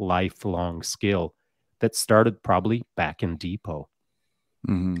lifelong skill that started probably back in Depot.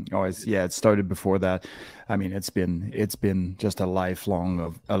 Oh, it started before that. I mean, it's been just a lifelong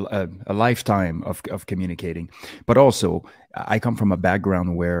of a lifetime of communicating. But also, I come from a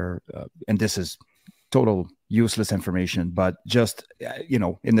background where, and this is total useless information, but just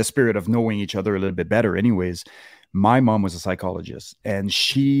in the spirit of knowing each other a little bit better. Anyways, my mom was a psychologist, and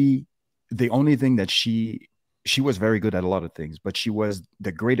the only thing that she was very good at a lot of things, but she was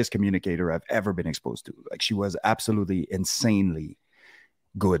the greatest communicator I've ever been exposed to. Like, she was absolutely insanely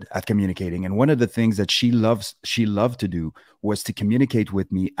good at communicating. And one of the things that she loved to do was to communicate with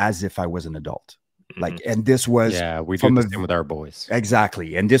me as if I was an adult. Like, and this was we do the same with our boys.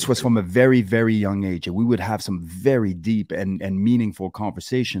 Exactly. And this was from a very, very young age. And we would have some very deep and meaningful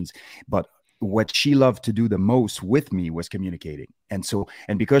conversations. But what she loved to do the most with me was communicating. And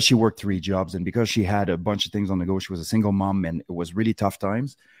because she worked 3 jobs, and because she had a bunch of things on the go, she was a single mom, and it was really tough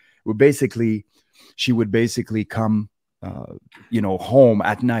times. She would basically come home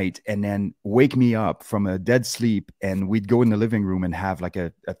at night and then wake me up from a dead sleep, and we'd go in the living room and have like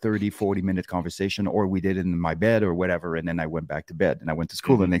a 30-40 minute conversation, or we did it in my bed or whatever, and then I went back to bed and I went to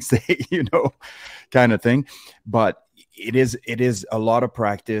school the next day, kind of thing. But it is a lot of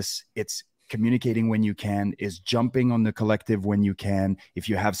practice. It's communicating when you can, is jumping on the collective when you can, if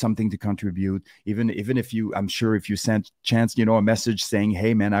you have something to contribute, even if I'm sure if you sent Chance a message saying,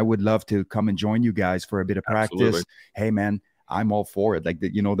 hey man, I would love to come and join you guys for a bit of practice. Absolutely. Hey man, I'm all for it. Like,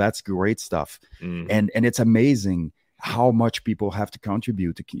 that's great stuff. And it's amazing how much people have to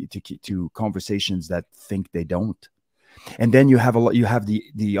contribute to conversations that think they don't. And then you have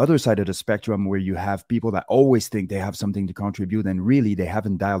the other side of the spectrum, where you have people that always think they have something to contribute, and really they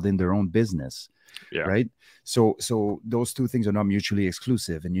haven't dialed in their own business. Yeah. Right. So those two things are not mutually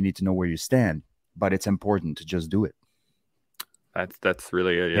exclusive, and you need to know where you stand, but it's important to just do it. That's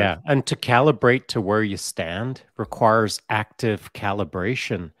really it. Yeah. And to calibrate to where you stand requires active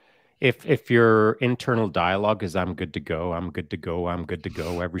calibration. If your internal dialogue is I'm good to go, I'm good to go, I'm good to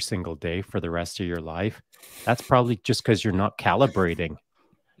go every single day for the rest of your life, that's probably just because you're not calibrating,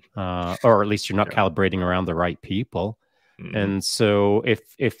 or at least you're not calibrating around the right people. And so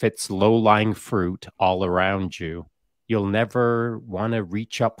if it's low-lying fruit all around you, you'll never want to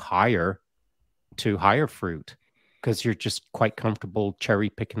reach up higher to higher fruit, because you're just quite comfortable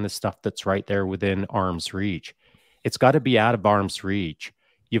cherry picking the stuff that's right there within arm's reach. It's got to be out of arm's reach.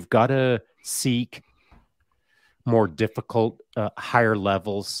 You've got to seek more difficult, higher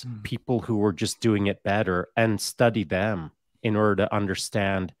levels, people who are just doing it better, and study them in order to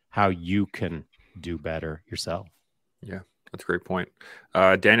understand how you can do better yourself. Yeah, that's a great point.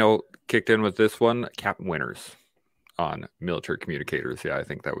 Daniel kicked in with this one, Captain Winners on military communicators. Yeah, I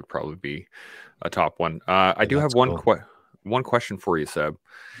think that would probably be a top one. I do have one question for you, Seb.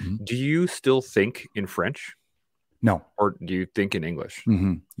 Do you still think in French? No. Or do you think in English?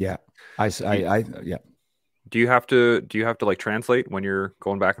 Yeah. Yeah. Do you have to like translate when you're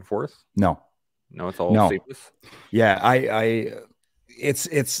going back and forth? No, it's all seamless. Yeah.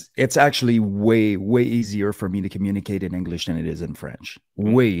 It's actually way easier for me to communicate in English than it is in French.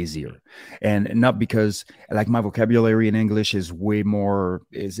 Way easier. And not because like my vocabulary in English is way more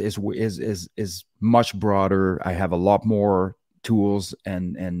is much broader. I have a lot more tools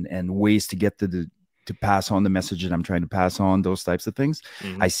and ways to get to pass on the message that I'm trying to pass on, those types of things.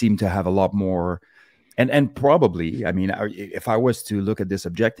 I seem to have a lot more, and probably, I mean, if I was to look at this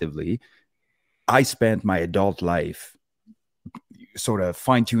objectively, I spent my adult life sort of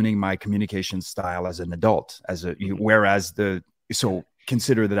fine-tuning my communication style as an adult, whereas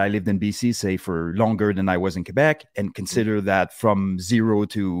consider that I lived in BC, say, for longer than I was in Quebec, and consider that from 0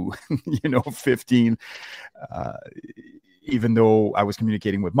 to 15, even though I was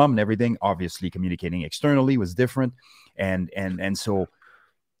communicating with mom and everything, obviously communicating externally was different. And so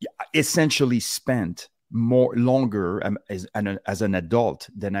essentially spent longer as an adult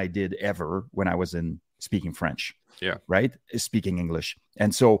than I did ever when I was speaking French. Yeah. Right. Speaking English.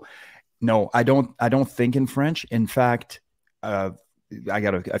 And so, no, I don't think in French. In fact, I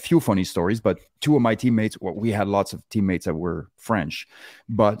got a few funny stories, but two of my teammates, we had lots of teammates that were French,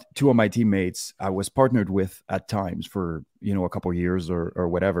 but two of my teammates I was partnered with at times for, a couple of years or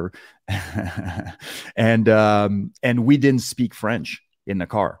whatever. and we didn't speak French in the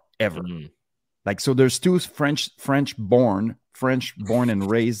car ever. Like, so there's two French born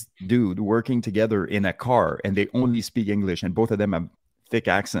and raised dude working together in a car, and they only speak English, and both of them have thick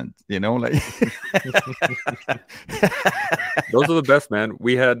accent, like those are the best, man.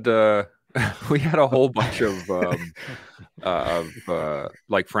 We had a whole bunch of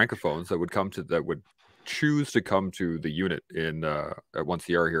like francophones that would choose to come to the unit in at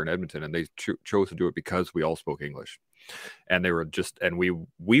 1CR here in Edmonton, and they chose to do it because we all spoke English. And they were just, and we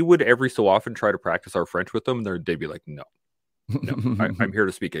would every so often try to practice our French with them, and they'd be like, no, I'm here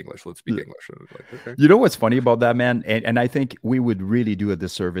to speak English. Let's speak English. And I was like, okay. You know what's funny about that, man? And I think we would really do a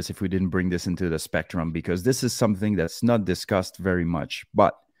disservice if we didn't bring this into the spectrum, because this is something that's not discussed very much.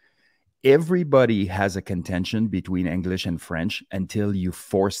 But everybody has a contention between English and French until you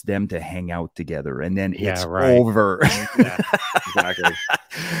force them to hang out together, and then it's over. Yeah, exactly.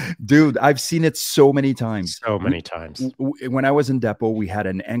 Dude, I've seen it so many times. So many times. When I was in depot, we had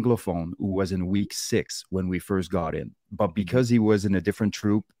an Anglophone who was in week 6 when we first got in. But because he was in a different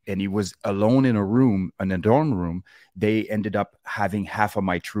troop and he was alone in a room, in a dorm room, they ended up having half of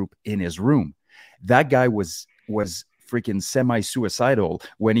my troop in his room. That guy was freaking semi-suicidal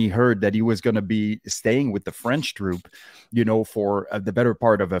when he heard that he was going to be staying with the French troop, you know, for the better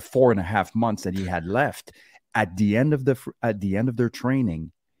part of 4.5 months that he had left. At the end of their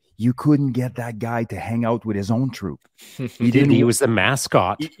training, you couldn't get that guy to hang out with his own troop. He was the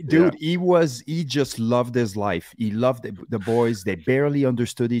mascot. He just loved his life. He loved the boys. They barely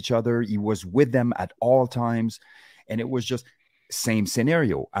understood each other. He was with them at all times. And it was just same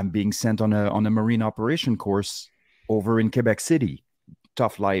scenario. I'm being sent on a marine operation course over in Quebec City.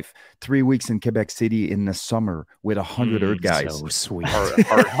 Tough life. 3 weeks in Quebec City in the summer with 100 Earth guys. So sweet.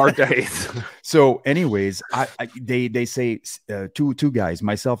 hard days. So anyways, they say two guys,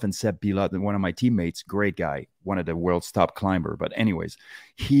 myself and Seb Pilot, and one of my teammates, great guy, one of the world's top climber. But anyways,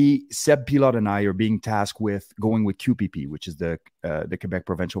 Seb Pilot and I are being tasked with going with QPP, which is the Quebec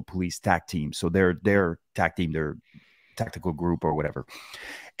Provincial Police TAC team. So their TAC team, their tactical group or whatever.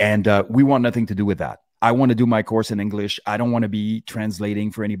 And we want nothing to do with that. I want to do my course in English. I don't want to be translating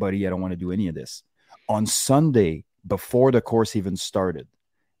for anybody. I don't want to do any of this. On Sunday, before the course even started,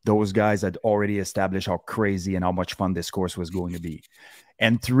 those guys had already established how crazy and how much fun this course was going to be.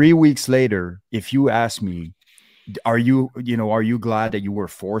 And 3 weeks later, if you ask me, are you glad that you were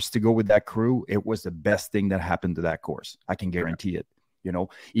forced to go with that crew? It was the best thing that happened to that course. I can guarantee it. You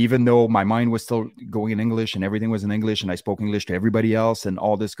know, even though my mind was still going in English and everything was in English and I spoke English to everybody else and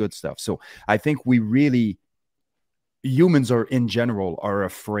all this good stuff. So I think humans are in general are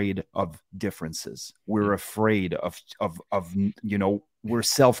afraid of differences. We're afraid of we're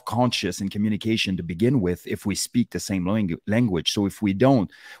self-conscious in communication to begin with if we speak the same language. So if we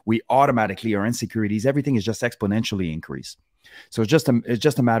don't, we automatically, our insecurities, everything is just exponentially increased. So it's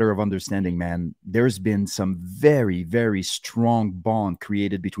just a matter of understanding, man. There's been some very, very strong bond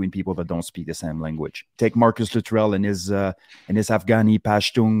created between people that don't speak the same language. Take Marcus Luttrell and his Afghani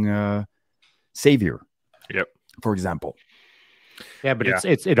Pashtun savior. Yep. For example. Yeah, but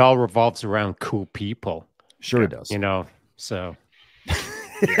it all revolves around cool people. Sure, it does. You know, so.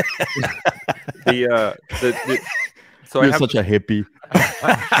 So you're such a hippie.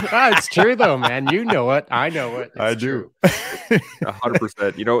 It's true though, man. You know it. I know it. I do.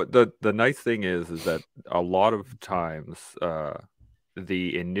 100%. You know, the nice thing is that a lot of times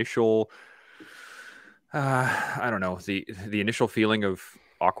the initial I don't know, the initial feeling of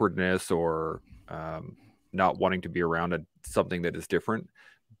awkwardness or not wanting to be around something that is different,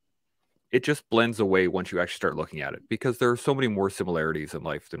 it just blends away once you actually start looking at it, because there are so many more similarities in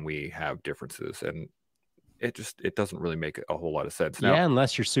life than we have differences, and it doesn't really make a whole lot of sense now. Yeah,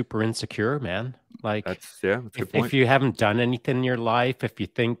 unless you're super insecure, man. Like that's a good point. If you haven't done anything in your life, if you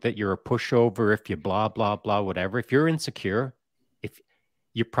think that you're a pushover, if you blah blah blah whatever, if you're insecure, if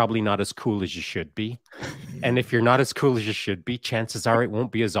you're probably not as cool as you should be. And if you're not as cool as you should be, chances are it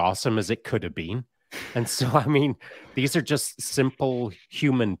won't be as awesome as it could have been. And so, I mean, these are just simple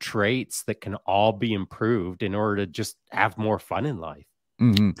human traits that can all be improved in order to just have more fun in life.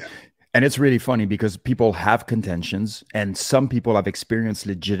 Mm-hmm. And it's really funny because people have contentions, and some people have experienced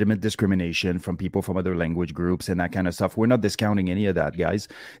legitimate discrimination from people from other language groups and that kind of stuff. We're not discounting any of that, guys.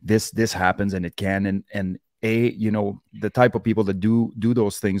 This happens, and it can. And the type of people that do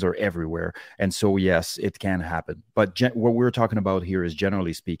those things are everywhere. And so, yes, it can happen. But what we're talking about here is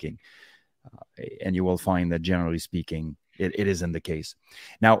generally speaking, and you will find that generally speaking, it isn't the case.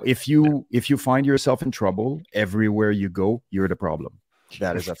 Now, if you find yourself in trouble everywhere you go, you're the problem.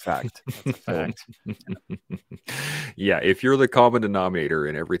 That is a fact. That's a fact. Yeah, if you're the common denominator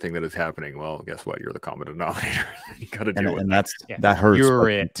in everything that is happening, well, guess what? You're the common denominator. You got to deal with it. And that hurts. You're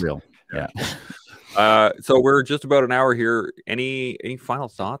it. Real. Yeah. So we're just about an hour here. Any final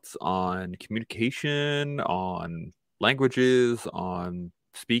thoughts on communication, on languages, on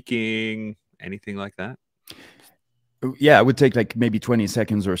speaking, anything like that? Yeah, it would take like maybe 20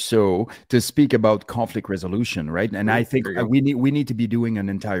 seconds or so to speak about conflict resolution, right? And I think we need to be doing an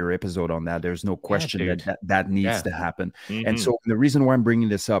entire episode on that. There's no question that needs to happen. Mm-hmm. And so the reason why I'm bringing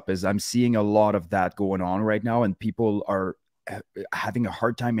this up is I'm seeing a lot of that going on right now, and people are having a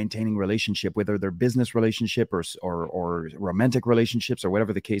hard time maintaining relationship, whether they're business relationship or romantic relationships or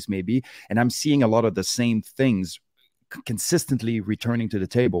whatever the case may be. And I'm seeing a lot of the same things consistently returning to the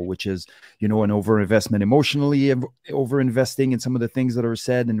table, which is, an overinvestment emotionally, overinvesting in some of the things that are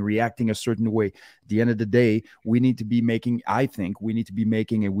said and reacting a certain way. At the end of the day, I think we need to be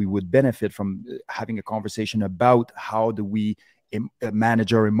making, and we would benefit from having a conversation about how do we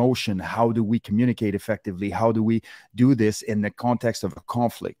manage our emotion, how do we communicate effectively, how do we do this in the context of a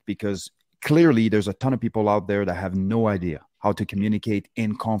conflict, because clearly there's a ton of people out there that have no idea how to communicate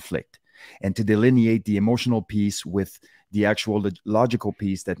in conflict, and to delineate the emotional piece with the actual logical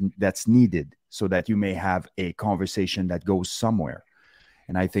piece that's needed, so that you may have a conversation that goes somewhere.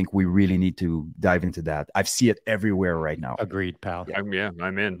 And I think we really need to dive into that. I see it everywhere right now. Agreed, pal.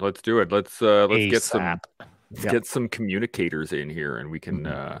 I'm in. Let's do it. Let's get some communicators in here, and we can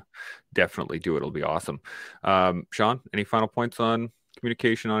definitely do it. It'll be awesome. Sean, any final points on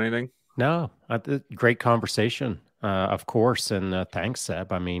communication, on anything? No, great conversation, of course. And thanks,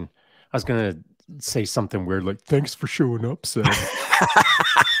 Seb. I mean, I was going to say something weird like, thanks for showing up, Seb.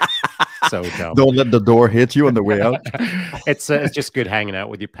 So dumb. Don't let the door hit you on the way out. It's just good hanging out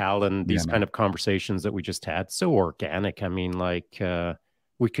with you, pal. And these kind of conversations that we just had, so organic. I mean, like,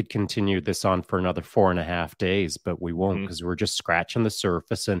 we could continue this on for another 4.5 days, but we won't, because we're just scratching the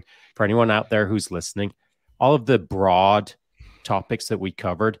surface. And for anyone out there who's listening, all of the broad topics that we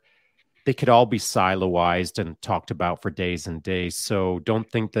covered, they could all be siloized and talked about for days and days. So don't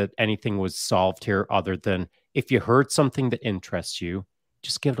think that anything was solved here, other than if you heard something that interests you,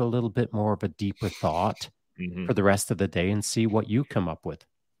 just give it a little bit more of a deeper thought for the rest of the day and see what you come up with.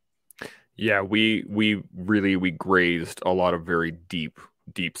 Yeah, we grazed a lot of very deep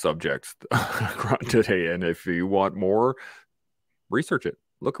subjects today. And if you want more, research it.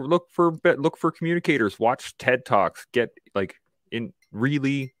 Look for communicators, watch TED Talks, get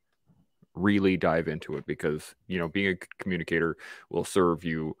really dive into it, because being a communicator will serve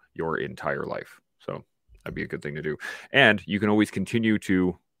you your entire life. So that'd be a good thing to do. And you can always continue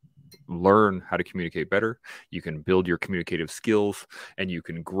to learn how to communicate better. You can build your communicative skills, and you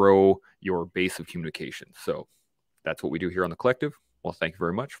can grow your base of communication. So that's what we do here on The Collective. Well, thank you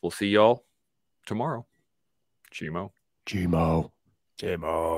very much. We'll see y'all tomorrow. Gmo.